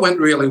 That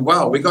went really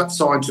well. We got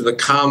signed to the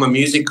Karma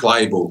music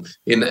label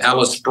in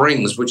Alice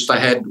Springs, which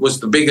was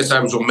the biggest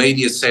Aboriginal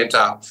media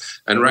centre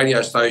and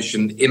radio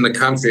station in the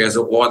country as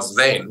it was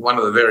then, one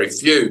of the very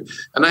few.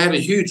 And they had a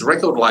huge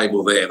record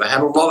label there. They had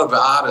a lot of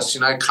artists,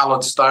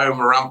 Coloured Stone,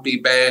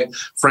 Murrumbidgee Band,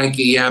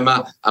 Frankie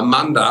Yama,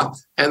 Amunda,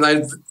 and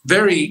they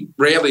very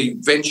rarely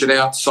ventured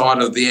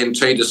outside of the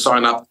NT to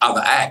sign up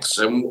other acts.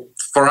 And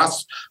for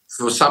us,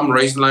 for some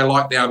reason, they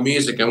liked our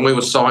music and we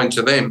were signed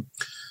to them.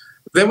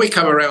 Then we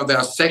come around with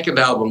our second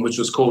album, which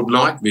was called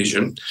Night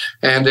Vision,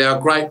 and our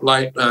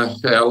late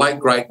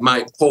great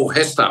mate Paul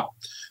Hester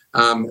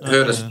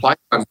heard us play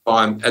one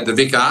time at the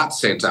Vic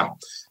Arts Centre,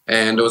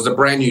 and it was a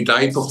brand new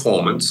day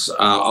performance,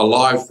 a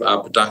live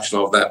production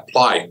of that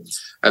play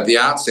at the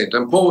Arts Centre,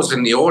 and Paul was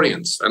in the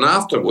audience. And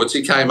afterwards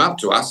he came up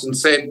to us and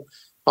said,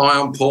 "Hi,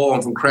 I'm Paul,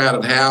 I'm from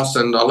Crowded House,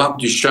 and I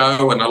loved your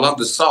show and I love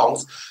the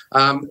songs.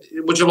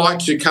 Would you like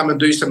to come and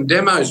do some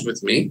demos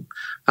with me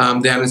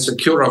down in St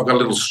Kilda? I've got a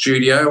little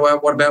studio.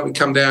 What about we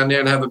come down there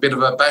and have a bit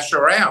of a bash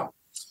around?"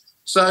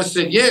 So I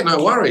said, yeah,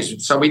 no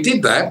worries. So we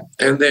did that.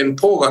 And then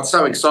Paul got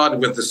so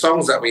excited with the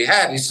songs that we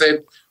had, he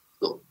said,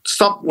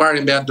 "Stop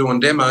worrying about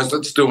doing demos.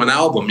 Let's do an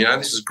album.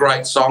 This is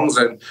great songs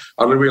and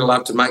I'd really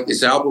love to make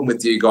this album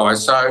with you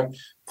guys." So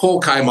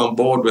Paul came on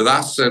board with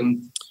us,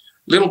 and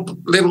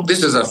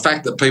This is a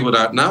fact that people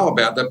don't know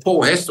about, that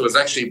Paul Hester was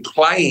actually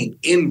playing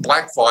in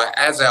Blackfire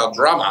as our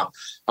drummer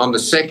on the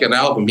second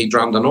album. He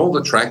drummed on all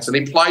the tracks, and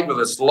he played with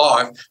us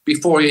live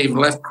before he even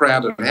left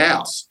Crowded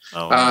House.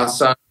 Oh, wow.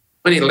 So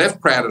when he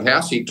left Crowded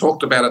House, he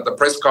talked about at the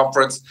press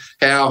conference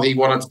how he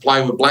wanted to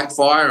play with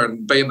Blackfire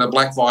and be in the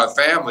Blackfire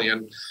family.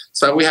 And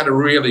so we had a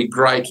really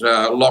great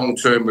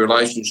long-term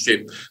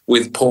relationship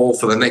with Paul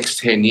for the next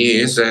 10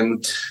 years.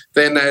 And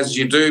then as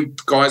you do,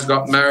 guys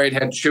got married,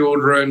 had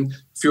children.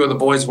 A few of the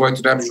boys worked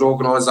at Aboriginal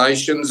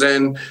organisations,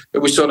 and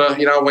we sort of,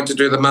 went to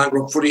do the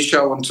Margaret Footy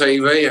Show on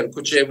TV, and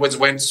Butch Edwards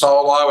went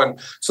solo, and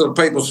sort of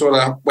people sort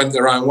of went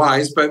their own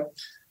ways. But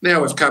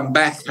now we've come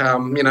back,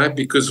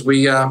 because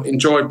we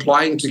enjoyed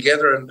playing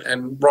together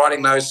and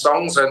writing those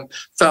songs, and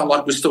felt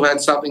like we still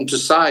had something to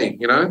say,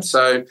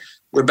 So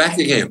we're back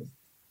again.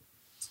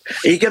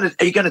 Are you going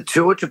to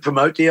tour to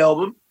promote the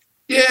album?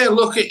 Yeah,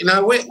 look,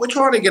 we're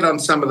trying to get on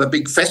some of the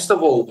big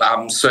festival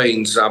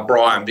scenes,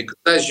 Brian, because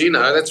as you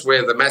know, that's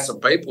where the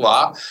massive people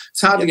are.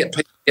 It's hard to get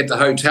people to get to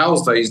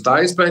hotels these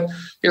days, but,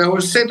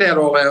 we've sent out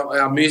all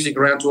our music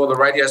around to all the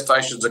radio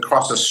stations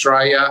across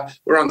Australia.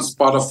 We're on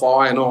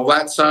Spotify and all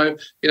that. So,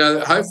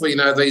 hopefully,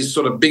 these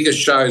sort of bigger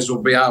shows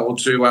will be able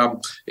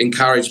to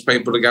encourage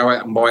people to go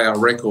out and buy our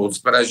records.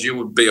 But as you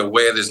would be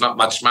aware, there's not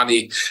much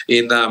money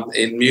in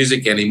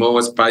music anymore.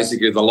 It's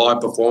basically the live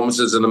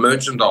performances and the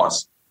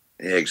merchandise.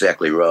 Yeah,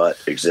 exactly right.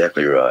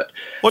 Exactly right.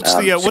 What's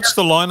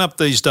the lineup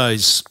these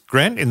days,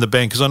 Grant, in the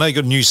band? Because I know you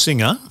got a new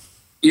singer.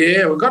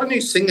 Yeah, we've got a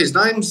new singer. His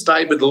name's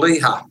David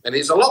Leha, and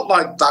he's a lot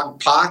like Doug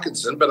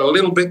Parkinson, but a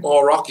little bit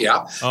more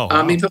rockier. Oh,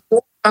 wow. He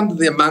performed under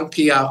the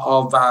monkey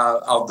of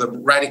the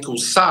Radical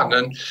Sun,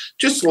 and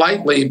just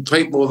lately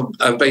people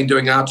have been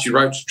doing Archie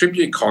Roach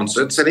tribute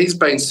concerts, and he's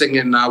been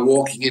singing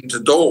 "Walking Into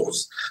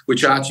Doors,"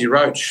 which Archie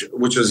Roach,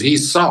 which is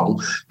his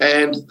song,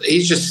 and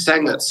he's just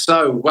sang it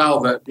so well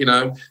that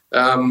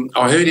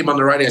I heard him on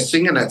the radio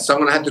singing that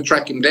song, and I had to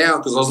track him down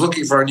because I was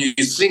looking for a new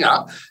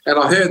singer, and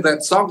I heard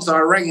that song, so I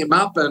rang him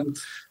up, and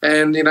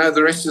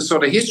the rest is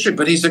sort of history.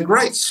 But he's a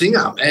great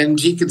singer, and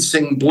he can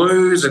sing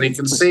blues, and he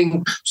can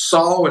sing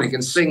soul, and he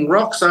can sing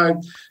rock.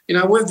 So,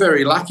 we're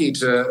very lucky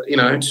to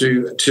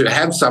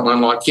have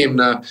someone like him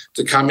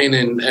to come in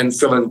and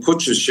fill in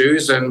Kutch's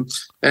shoes and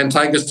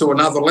take us to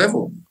another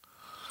level.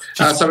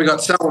 So we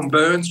got Salem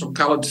Burns from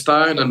Coloured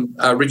Stone, and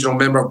original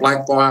member of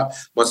Blackfire,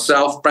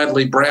 myself,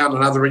 Bradley Brown,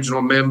 another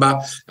original member.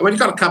 And we've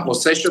got a couple of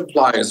session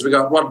players. We've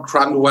got Rod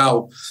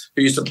Crundwell,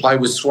 who used to play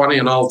with Swanee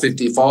and Old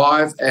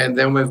 55. And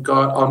then we've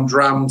got on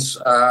drums,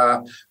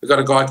 we've got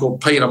a guy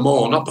called Peter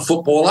Moore, not the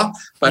footballer,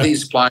 but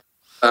he's played,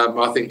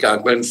 I think,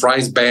 Glenn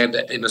Frey's band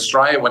in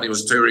Australia when he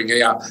was touring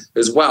here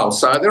as well.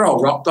 So they're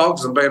all rock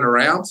dogs and been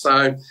around.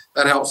 So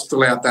that helps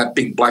fill out that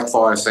big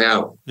Blackfire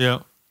sound. Yeah.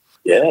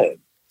 Yeah.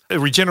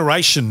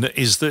 Regeneration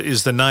is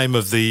the name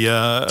of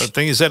the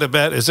thing. Is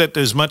that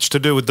as much to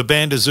do with the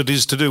band as it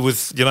is to do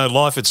with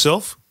life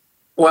itself?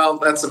 Well,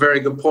 that's a very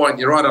good point.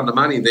 You're right on the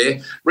money there.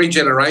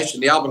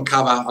 Regeneration, the album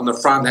cover on the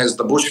front has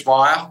the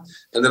bushfire,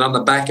 and then on the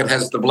back it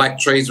has the black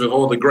trees with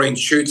all the green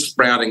shoots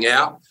sprouting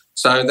out.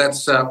 So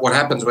that's what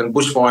happens when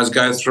bushfires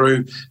go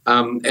through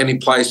any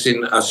place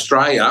in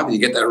Australia. You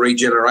get that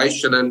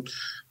regeneration, and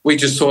we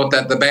just thought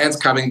that the band's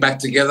coming back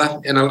together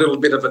in a little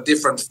bit of a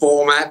different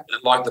format,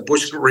 like the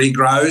bush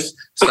regrows.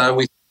 So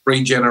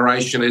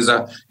regeneration is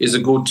a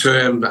good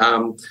term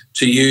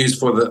to use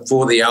for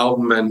the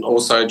album, and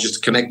also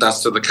just connect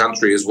us to the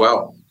country as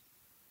well.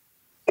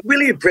 I'm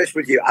really impressed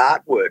with your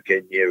artwork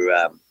and your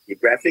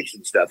graphics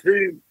and stuff.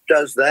 Who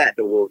does that,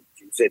 or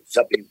is it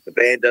something the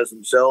band does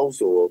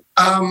themselves, or?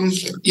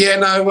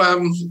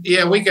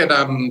 We get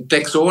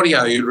Dex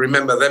Audio. You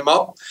remember them,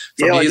 Mob?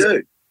 Yeah, I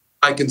do.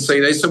 Making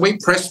CDs. So we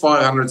pressed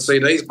 500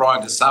 CDs,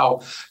 Brian, to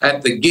sell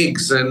at the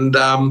gigs. And,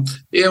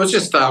 it was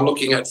just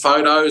looking at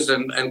photos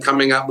and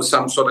coming up with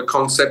some sort of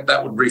concept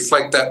that would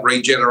reflect that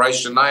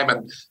regeneration name.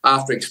 And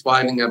after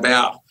explaining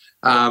about,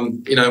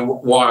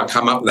 why I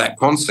come up with that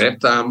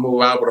concept, we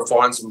were able to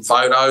find some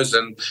photos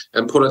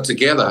and put it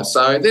together.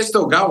 So they're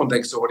still going,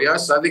 Dex Audio.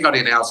 So they got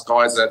in-house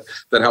guys that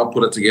help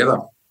put it together.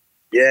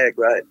 Yeah,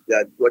 great.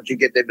 What'd you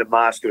get them to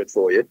master it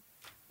for you?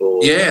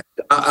 Or, yeah.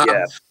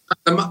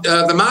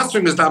 The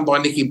mastering was done by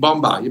Nicky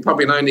Bomber. You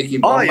probably know Nicky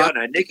Bomber. Oh, yeah, I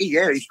know Nicky.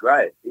 Yeah, he's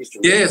great.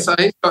 So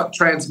he's got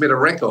Transmitter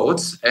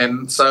Records,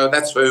 and so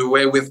that's who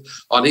we're with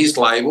on his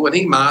label, and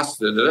he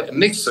mastered it. And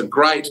Nick's a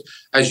great,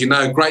 as you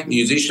know, great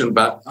musician,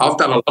 but I've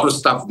done a lot of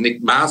stuff with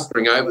Nick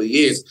mastering over the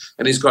years,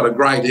 and he's got a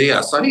great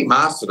ear. So he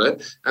mastered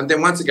it, and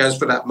then once it goes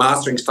for that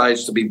mastering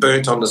stage to be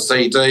burnt on the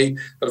CD,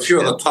 a few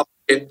of the top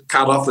get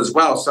cut off as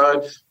well.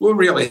 So we're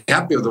really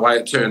happy with the way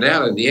it turned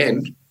out in the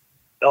end.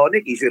 Oh,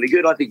 Nicky's really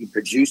good. I think he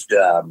produced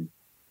a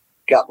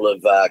couple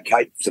of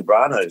Kate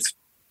Sobrano's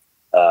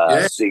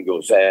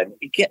singles, and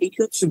he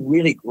got some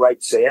really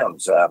great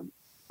sounds. I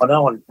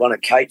know on one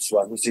of Kate's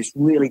one was this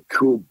really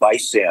cool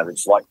bass sound.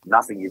 It's like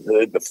nothing you've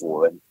heard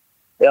before. And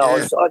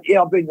I've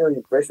been very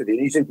impressed with him.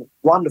 He's a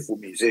wonderful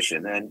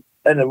musician and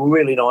a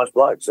really nice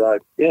bloke. So,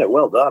 yeah,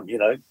 well done.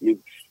 You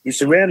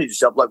surrounded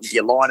yourself like with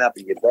your lineup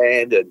and your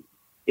band, and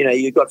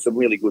you've got some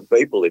really good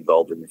people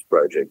involved in this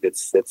project.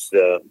 It's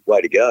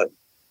way to go.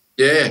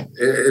 Yeah,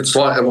 it's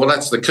like, well,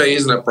 that's the key,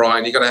 isn't it,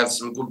 Brian? You've got to have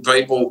some good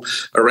people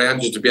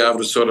around you to be able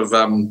to sort of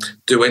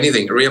do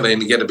anything, really,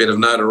 and get a bit of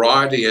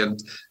notoriety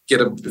and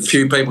get a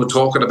few people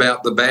talking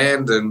about the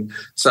band. And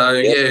so,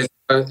 yeah,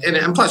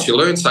 and plus you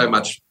learn so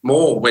much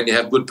more when you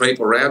have good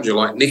people around you,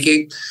 like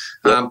Nicky,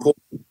 Paul,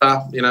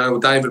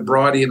 David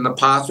Bridie in the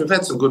past. We've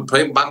had some good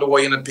people.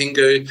 Bundawoy and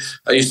Pingu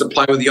used to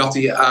play with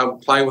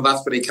Yothi, play with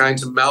us when he came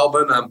to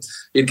Melbourne.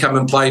 He'd come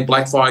and play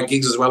Blackfire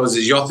gigs as well as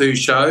his Yothu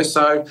show.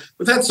 So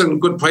we've had some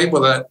good people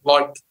that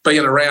like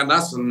being around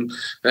us, and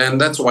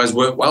that's always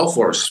worked well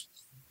for us.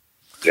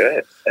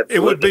 Yeah, absolutely. It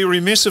would be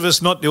remiss of us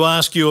not to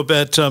ask you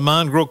about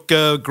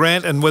Marngrook,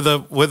 Grant, and whether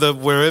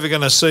we're ever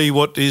going to see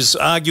what is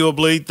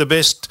arguably the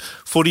best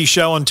footy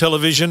show on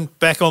television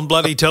back on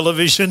bloody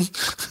television.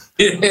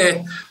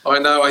 Yeah, I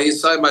know. I hear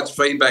so much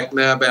feedback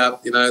now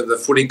about,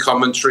 the footy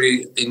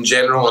commentary in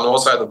general and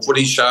also the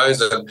footy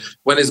shows, and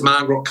when is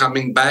Marngrook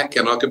coming back?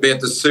 And I could be at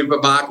the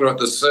supermarket or at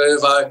the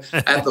servo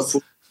at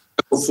the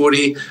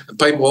footy.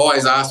 People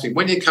always ask me,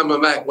 when are you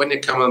coming back? When are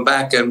you coming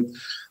back? And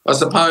I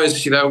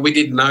suppose, we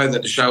didn't know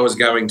that the show was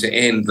going to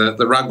end.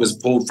 The rug was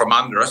pulled from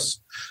under us.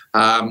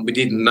 We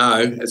didn't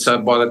know. So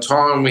by the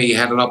time we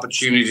had an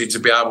opportunity to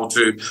be able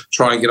to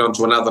try and get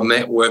onto another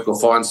network or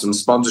find some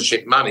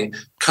sponsorship money,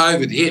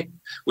 COVID hit,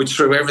 which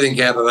threw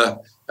everything out of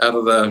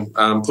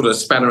the put a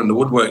spanner in the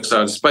woodwork,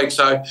 so to speak.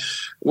 So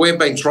we've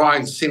been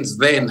trying since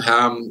then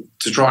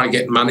to try and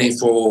get money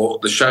for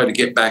the show to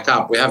get back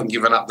up. We haven't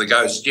given up the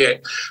ghost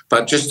yet,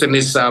 but just in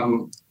this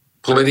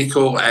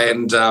political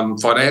and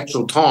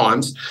financial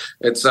times,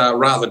 it's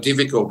rather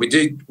difficult. We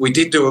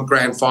did do a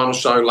grand final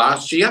show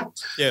last year,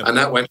 and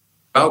that went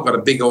well, got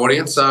a big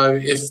audience. So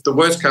if the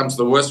worst comes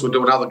to the worst, we'll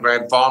do another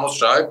grand final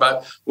show,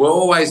 but we're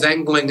always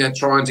angling at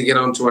trying to get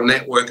onto a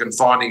network and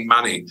finding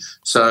money.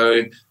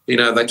 So,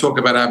 they talk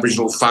about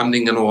Aboriginal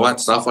funding and all that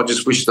stuff. I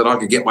just wish that I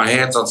could get my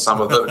hands on some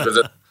of it because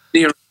it's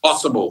near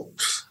impossible.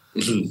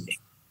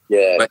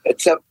 Yeah,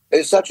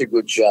 it's such a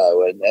good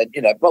show, and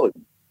probably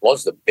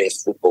was the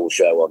best football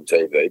show on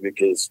TV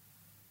because,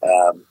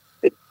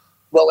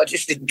 I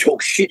just didn't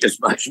talk shit as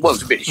much. It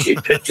was a bit of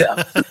shit,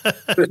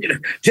 but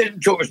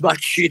didn't talk as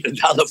much shit as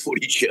other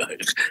footy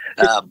shows.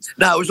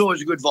 No, it was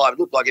always a good vibe. It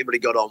looked like everybody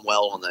got on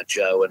well on that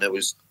show, and it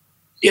was,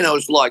 it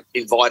was like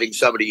inviting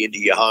somebody into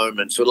your home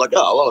and sort of like,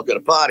 oh, well, I've got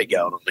a party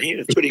going on here.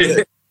 It's pretty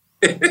good.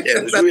 Yeah,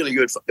 it was really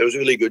good. It was a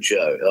really good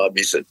show. I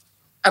miss it.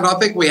 And I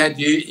think we had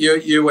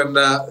you and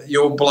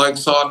your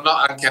blokes on,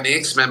 not Uncanny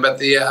X-Men, but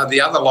the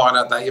other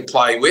lineup that you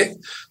play with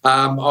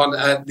on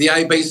the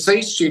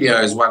ABC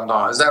studios one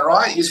night. Is that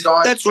right, you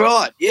guys? That's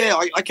right. Yeah,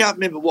 I can't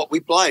remember what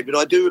we played, but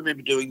I do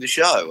remember doing the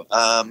show.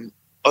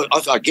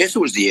 I guess it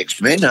was the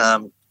X-Men.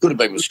 Could have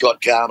been with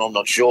Scott Carn, I'm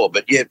not sure,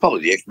 but yeah,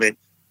 probably the X-Men.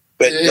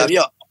 But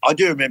yeah, I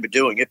do remember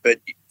doing it,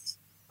 but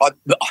I'm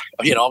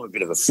a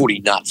bit of a footy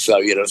nut, so,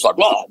 it's like,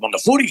 well, I'm on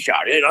the footy show,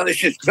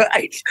 this is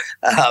great.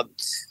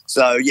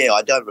 So, yeah,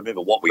 I don't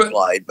remember what we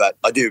played, but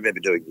I do remember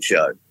doing the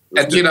show.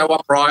 And you know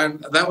what,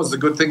 Brian? That was the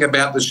good thing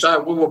about the show.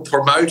 We were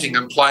promoting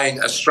and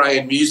playing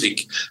Australian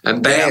music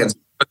and bands.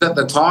 Yeah. But at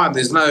the time,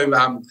 there's no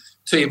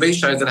TV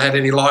shows that had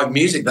any live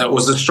music that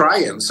was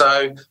Australian.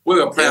 So we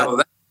were proud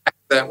of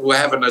that we're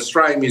having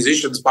Australian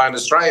musicians playing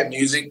Australian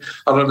music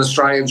on an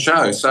Australian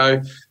show.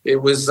 So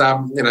it was,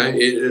 all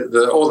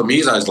the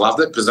musos loved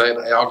it because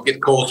I'd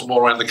get calls from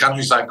all around the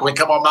country saying, can we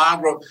come on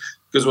Margaret?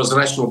 Because it was a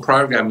national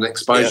program and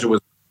exposure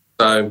was.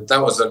 So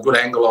that was a good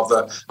angle of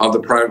the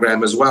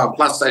program as well.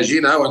 Plus, as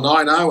you know, and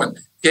I know, and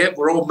Kev,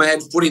 we're all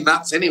mad footy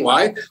nuts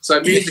anyway. So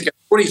music and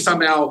footy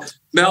somehow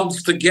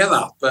melds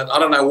together. But I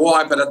don't know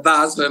why, but it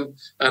does. And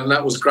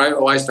that was great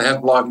always to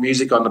have live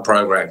music on the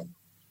program.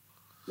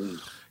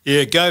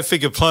 Yeah, go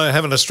figure.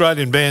 Having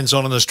Australian bands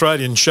on an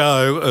Australian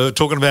show,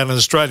 talking about an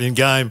Australian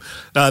game.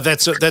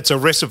 That's a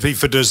recipe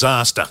for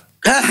disaster.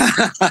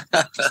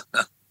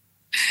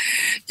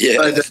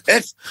 Yeah,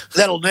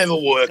 that'll never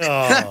work.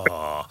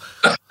 Oh.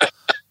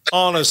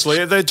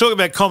 Honestly, they talk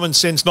about common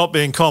sense not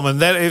being common.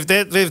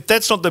 If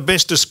that's not the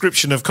best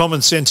description of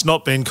common sense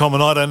not being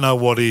common, I don't know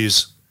what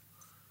is.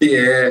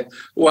 Yeah,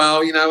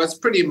 well, it's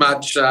pretty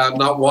much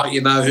not what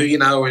you know, who you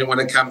know when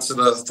it comes to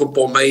the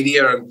football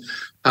media. And,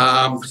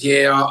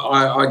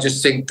 I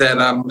just think that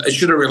it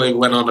should have really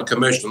went on a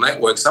commercial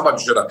network. Someone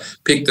should have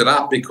picked it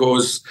up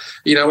because,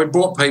 it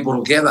brought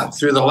people together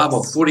through the love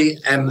of footy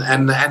and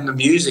the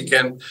music.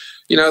 And,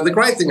 the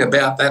great thing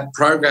about that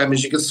program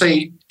is you can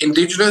see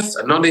Indigenous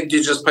and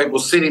non-Indigenous people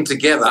sitting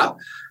together,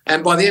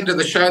 and by the end of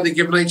the show, they're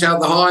giving each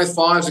other high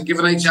fives and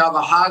giving each other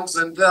hugs,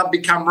 and they'll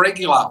become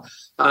regular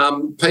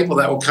people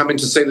that were coming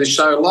to see the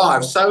show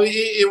live. So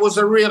it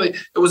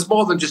was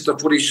more than just a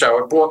footy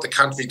show. It brought the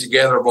country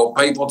together, it brought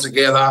people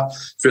together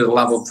through the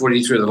love of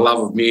footy, through the love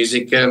of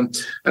music. And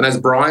as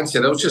Brian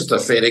said, it was just a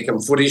fair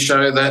dinkum footy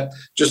show that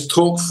just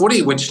talked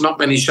footy, which not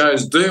many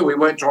shows do. We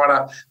weren't trying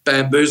to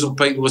bamboozle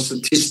people with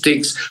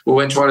statistics. We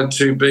weren't trying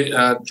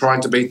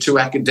to be too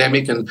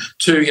academic and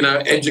too,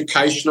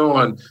 educational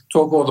and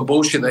talk all the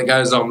bullshit that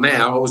goes on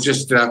now. It was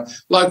just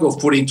local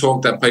footy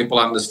talk that people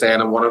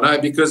understand and want to know,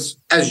 because,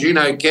 as you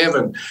know,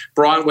 Kevin,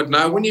 Brian would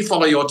know, when you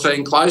follow your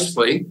team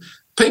closely,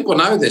 people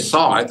know their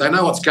side. They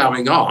know what's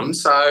going on.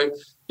 So,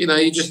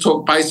 you just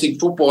talk basic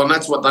football, and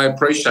that's what they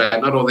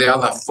appreciate, not all the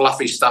other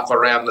fluffy stuff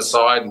around the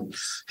side and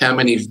how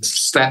many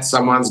stats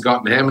someone's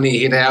got and how many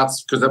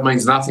hit-outs, because it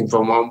means nothing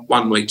from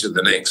one week to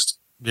the next.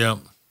 Yeah.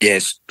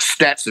 Yes,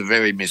 stats are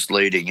very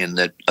misleading, in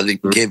that I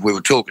think, Kev,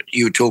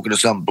 you were talking to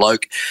some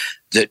bloke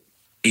that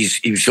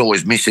he was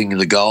always missing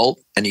the goal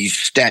and his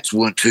stats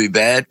weren't too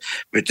bad,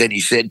 but then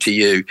he said to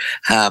you,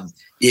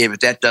 yeah,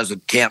 but that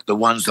doesn't count the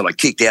ones that I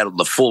kicked out of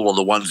the full or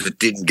the ones that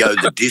didn't go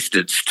the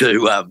distance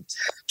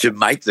to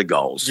make the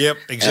goals. Yep,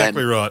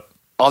 exactly right.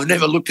 I've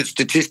never looked at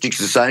statistics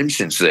the same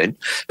since then,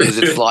 because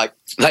it's like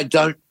they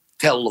don't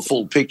tell the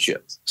full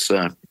picture.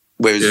 So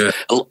whereas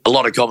a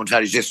lot of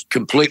commentators just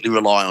completely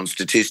rely on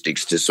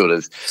statistics to sort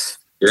of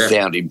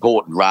sound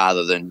important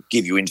rather than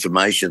give you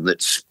information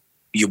that's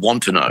you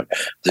want to know,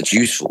 that's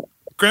useful.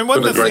 Graham,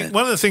 one of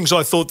the things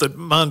I thought that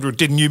Mandra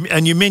did,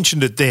 and you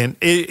mentioned it then,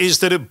 is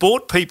that it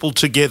brought people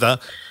together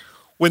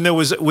when there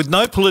was, with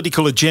no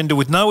political agenda,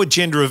 with no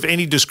agenda of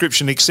any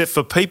description except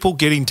for people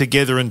getting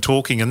together and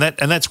talking, and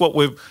that's what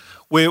we're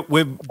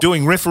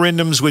doing.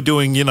 Referendums, we're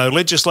doing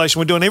legislation,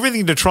 we're doing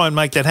everything to try and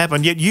make that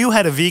happen. Yet you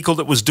had a vehicle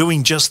that was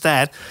doing just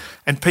that,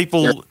 and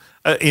people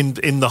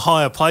in the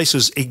higher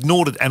places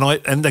ignored it.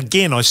 And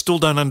again, I still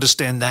don't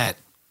understand that.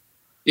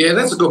 Yeah,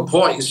 that's a good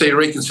point. You see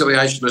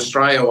Reconciliation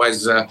Australia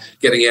always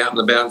getting out and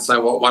about and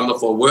saying what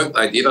wonderful work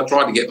they did. I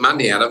tried to get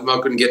money out of them.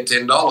 I couldn't get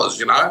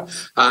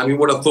 $10, You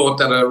would have thought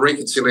that a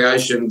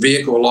reconciliation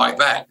vehicle like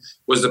that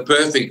was the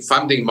perfect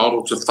funding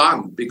model to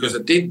fund, because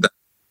it did that.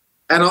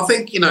 And I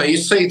think, you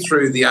see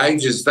through the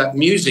ages that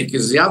music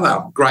is the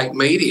other great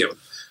medium.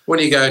 When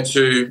you go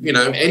to,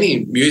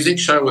 any music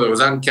show, whether it was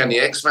Uncanny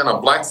X-Men or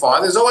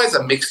Blackfire, there's always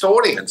a mixed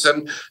audience.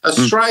 And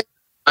Australia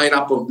made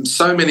up of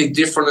so many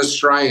different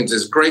Australians.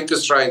 There's Greek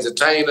Australians,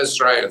 Italian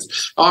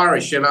Australians,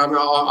 Irish.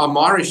 I'm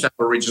Irish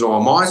Aboriginal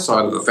on my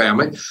side of the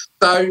family.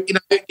 So,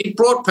 it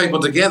brought people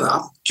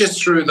together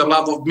just through the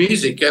love of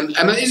music. And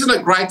isn't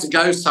it great to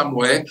go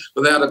somewhere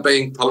without it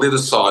being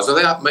politicised,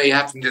 without me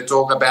having to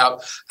talk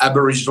about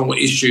Aboriginal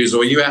issues,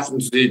 or you having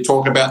to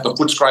talk about the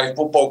Footscray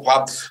Football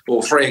Club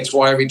or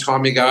 3XY every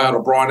time you go out,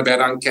 or Brian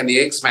about Uncanny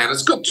X-Man.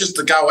 It's good just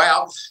to go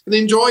out and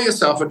enjoy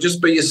yourself and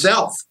just be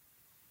yourself.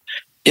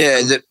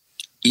 Yeah,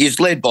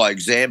 you've led by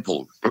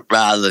example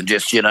rather than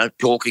just,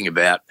 talking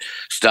about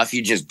stuff.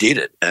 You just did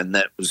it, and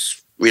that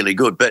was really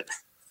good. But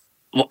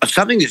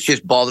something that's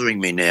just bothering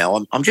me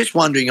now, I'm just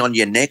wondering, on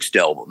your next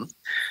album,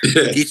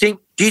 do you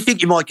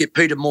think you might get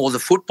Peter Moore, the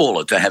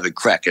footballer, to have a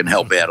crack and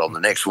help out on the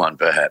next one,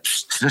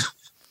 perhaps?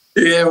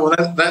 Yeah, well,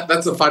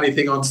 that's a funny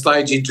thing on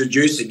stage,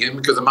 introducing him,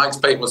 because it makes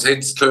people's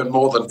heads turn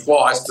more than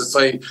twice to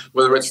see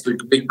whether it's the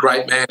big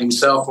great man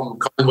himself from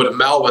Collingwood and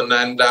Melbourne.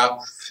 And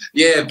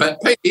but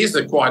Pete is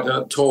quite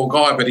a tall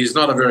guy, but he's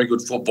not a very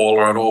good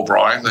footballer at all,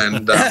 Brian.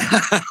 And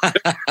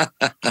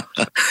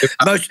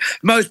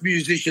most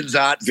musicians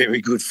aren't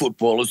very good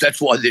footballers. That's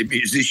why they're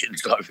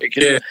musicians, I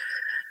reckon.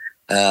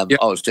 Yeah.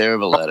 I was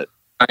terrible at it.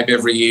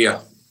 Every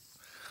year.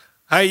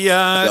 Hey,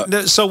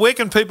 so where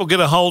can people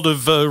get a hold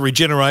of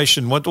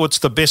Regeneration? What's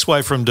the best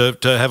way for them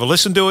to have a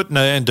listen to it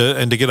and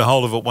to get a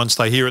hold of it once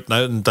they hear it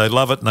and they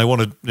love it and they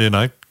want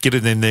to, get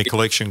it in their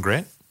collection,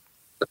 Grant?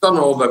 It's on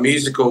all the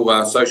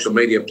musical social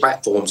media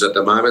platforms at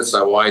the moment,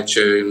 so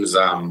iTunes.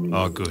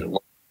 Good.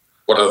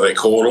 What are they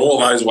called? All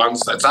those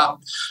ones. It's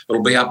up.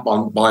 It'll be up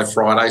by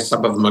Friday.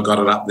 Some of them have got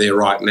it up there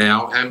right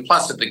now. And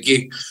plus at the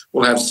gig,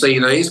 we'll have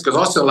CDs, because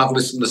I still love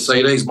listening to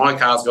CDs. My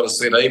car's got a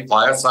CD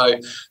player, so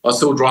I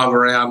still drive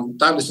around.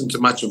 Don't listen to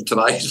much of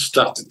today's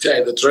stuff, to tell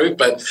you the truth,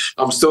 but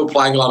I'm still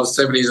playing a lot of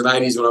 70s and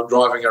 80s when I'm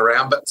driving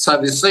around. But so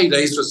there's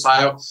CDs for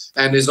sale,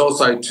 and there's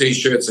also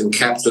T-shirts and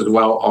caps as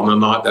well on the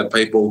night that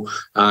people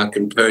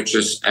can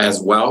purchase as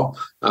well.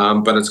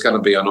 But it's going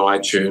to be on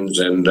iTunes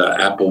and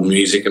Apple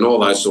Music and all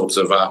those sorts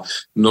of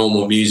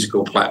normal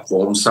musical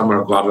platforms. Some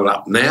have got it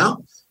up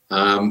now,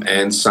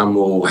 and some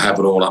will have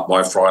it all up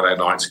by Friday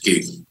night's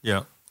gig.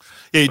 Yeah.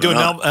 Yeah, you're doing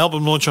an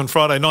album launch on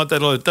Friday night.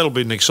 That'll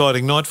be an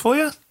exciting night for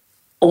you.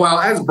 Well,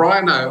 as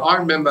Brian knows, I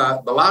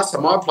remember the last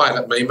time I played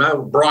at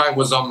Mimo, Brian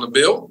was on the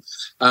bill.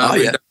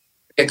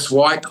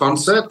 XY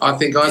concert. I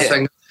think I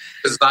sang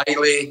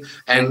Gazelle,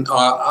 and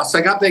I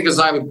sang up there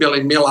Gazelle with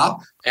Billy Miller,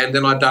 and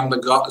then I done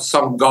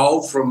some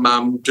goal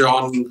from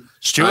John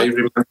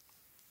Stewart.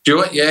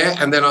 Stewart,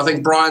 and then I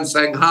think Brian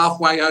sang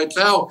Halfway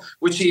Hotel,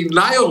 which he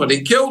nailed it.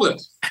 He killed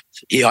it.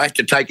 Yeah, I have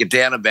to take it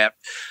down about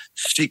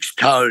 6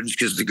 tones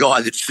because the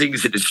guy that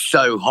sings it is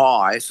so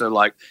high. So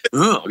like,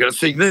 I've got to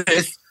sing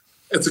this.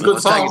 It's a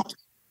good song.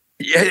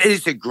 Yeah, it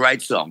is a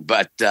great song,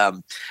 but I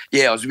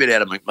was a bit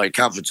out of my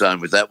comfort zone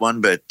with that one.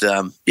 But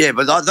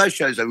but those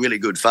shows are really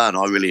good fun.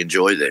 I really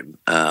enjoy them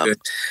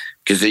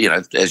because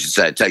as you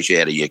say, it takes you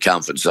out of your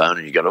comfort zone,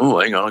 and you go, oh,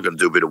 hang on, I've got to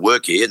do a bit of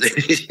work here.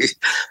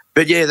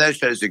 But yeah, those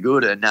shows are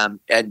good, and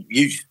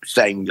you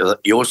saying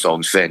your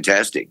song's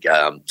fantastic.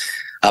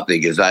 Up there,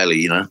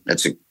 Gazelle,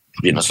 that's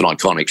it's an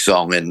iconic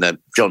song, and the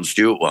John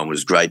Stewart one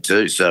was great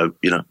too. So,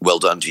 well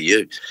done to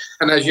you.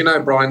 And as you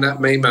know, Brian, that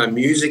Mimo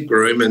music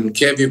room, and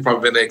Kev, you've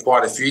probably been there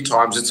quite a few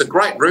times, it's a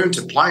great room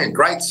to play in,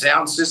 great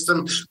sound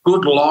system,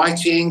 good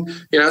lighting.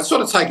 It's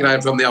sort of taken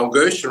over from the old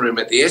Gershon room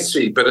at the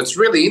Essie, but it's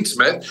really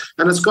intimate,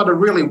 and it's got a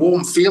really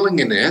warm feeling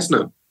in there,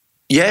 hasn't it?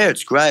 Yeah,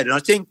 it's great. And I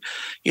think,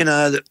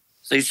 the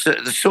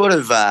sort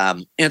of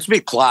it's a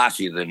bit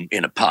classier than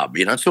in a pub.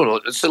 It's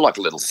it's like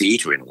a little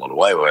theatre in a lot of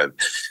way, where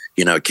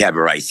a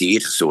cabaret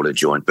theatre sort of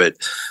joint. But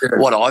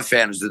what I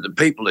found is that the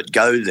people that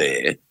go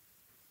there,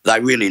 they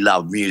really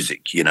love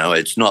music. They're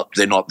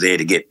not there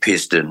to get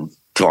pissed and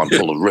try and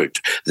pull a root.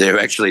 They're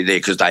actually there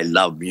because they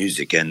love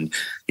music. And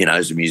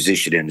as a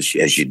musician, and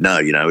as you know,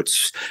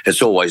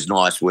 it's always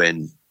nice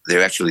when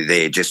they're actually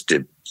there just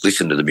to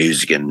listen to the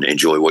music and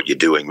enjoy what you're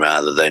doing,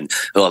 rather than,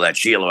 oh, that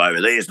Sheila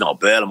over there is not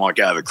bad, I might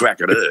go have a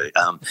crack at her,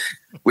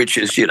 which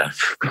is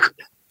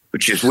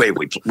where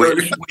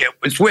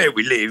it's where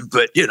we live,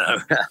 but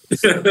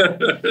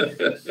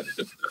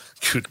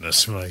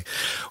Goodness me.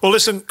 Well,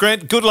 listen,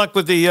 Grant, good luck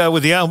with the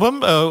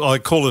album. I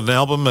call it an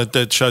album.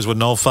 That shows what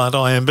an old fart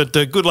I am. But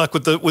good luck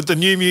with the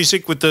new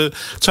music.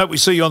 Let's hope we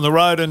see you on the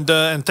road. And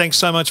thanks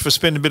so much for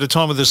spending a bit of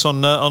time with us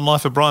on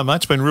Life of Brian, mate.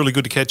 It's been really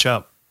good to catch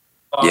up.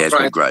 Yeah, it's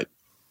been great.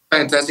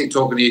 Fantastic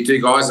talking to you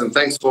two guys, and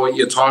thanks for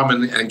your time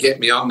and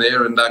get me on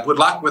there. And good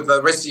luck with the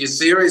rest of your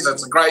series.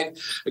 It's a great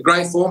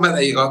format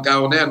that you got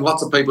going there, and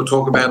lots of people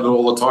talk about it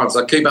all the time.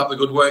 So keep up the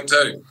good work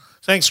too.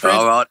 Thanks, Grant.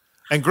 All right.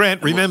 And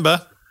Grant,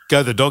 remember,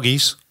 go the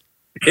doggies.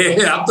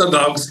 Yeah, up the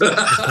dogs.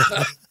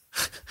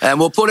 And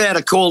we'll put out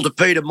a call to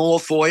Peter Moore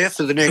for you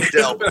for the next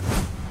album.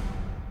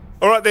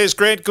 All right, there's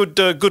Grant. Good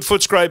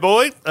Footscray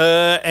boy.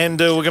 And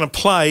we're going to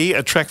play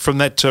a track from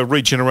that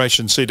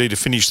Regeneration CD to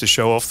finish the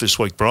show off this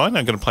week, Brian.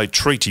 I'm going to play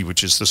Treaty,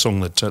 which is the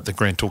song that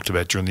Grant talked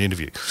about during the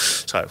interview.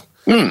 So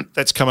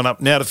that's coming up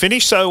now to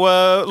finish.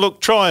 So,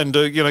 look, try and,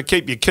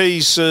 keep your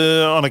keys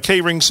on a key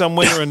ring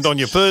somewhere and on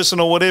your person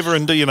or whatever,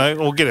 and,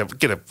 or get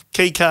a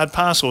key card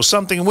pass or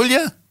something, will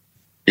you?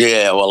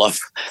 Yeah, well, I've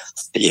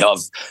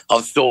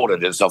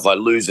sorted it. So if I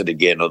lose it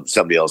again,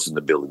 somebody else in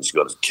the building's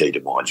got a key to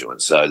my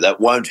joint. So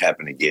that won't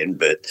happen again.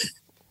 But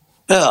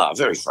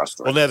very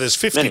frustrating. Well, now there's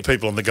 50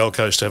 people on the Gold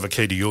Coast to have a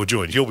key to your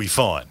joint. You'll be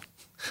fine.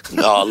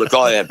 Oh, look,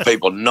 I have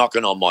people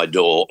knocking on my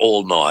door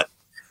all night,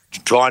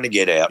 trying to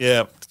get out.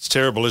 Yeah, it's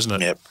terrible, isn't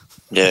it?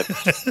 Yep.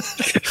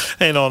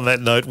 And on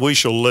that note, we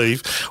shall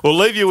leave. We'll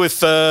leave you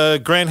with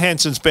Grant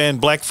Hansen's band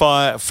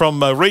Blackfire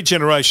from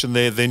Regeneration,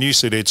 their new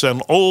CD. It's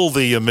on all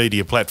the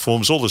media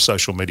platforms, all the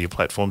social media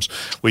platforms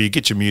where you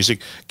get your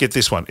music. Get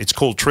this one. It's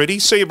called Treaty.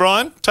 See you,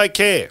 Brian. Take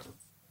care.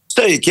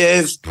 See you,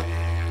 Kev.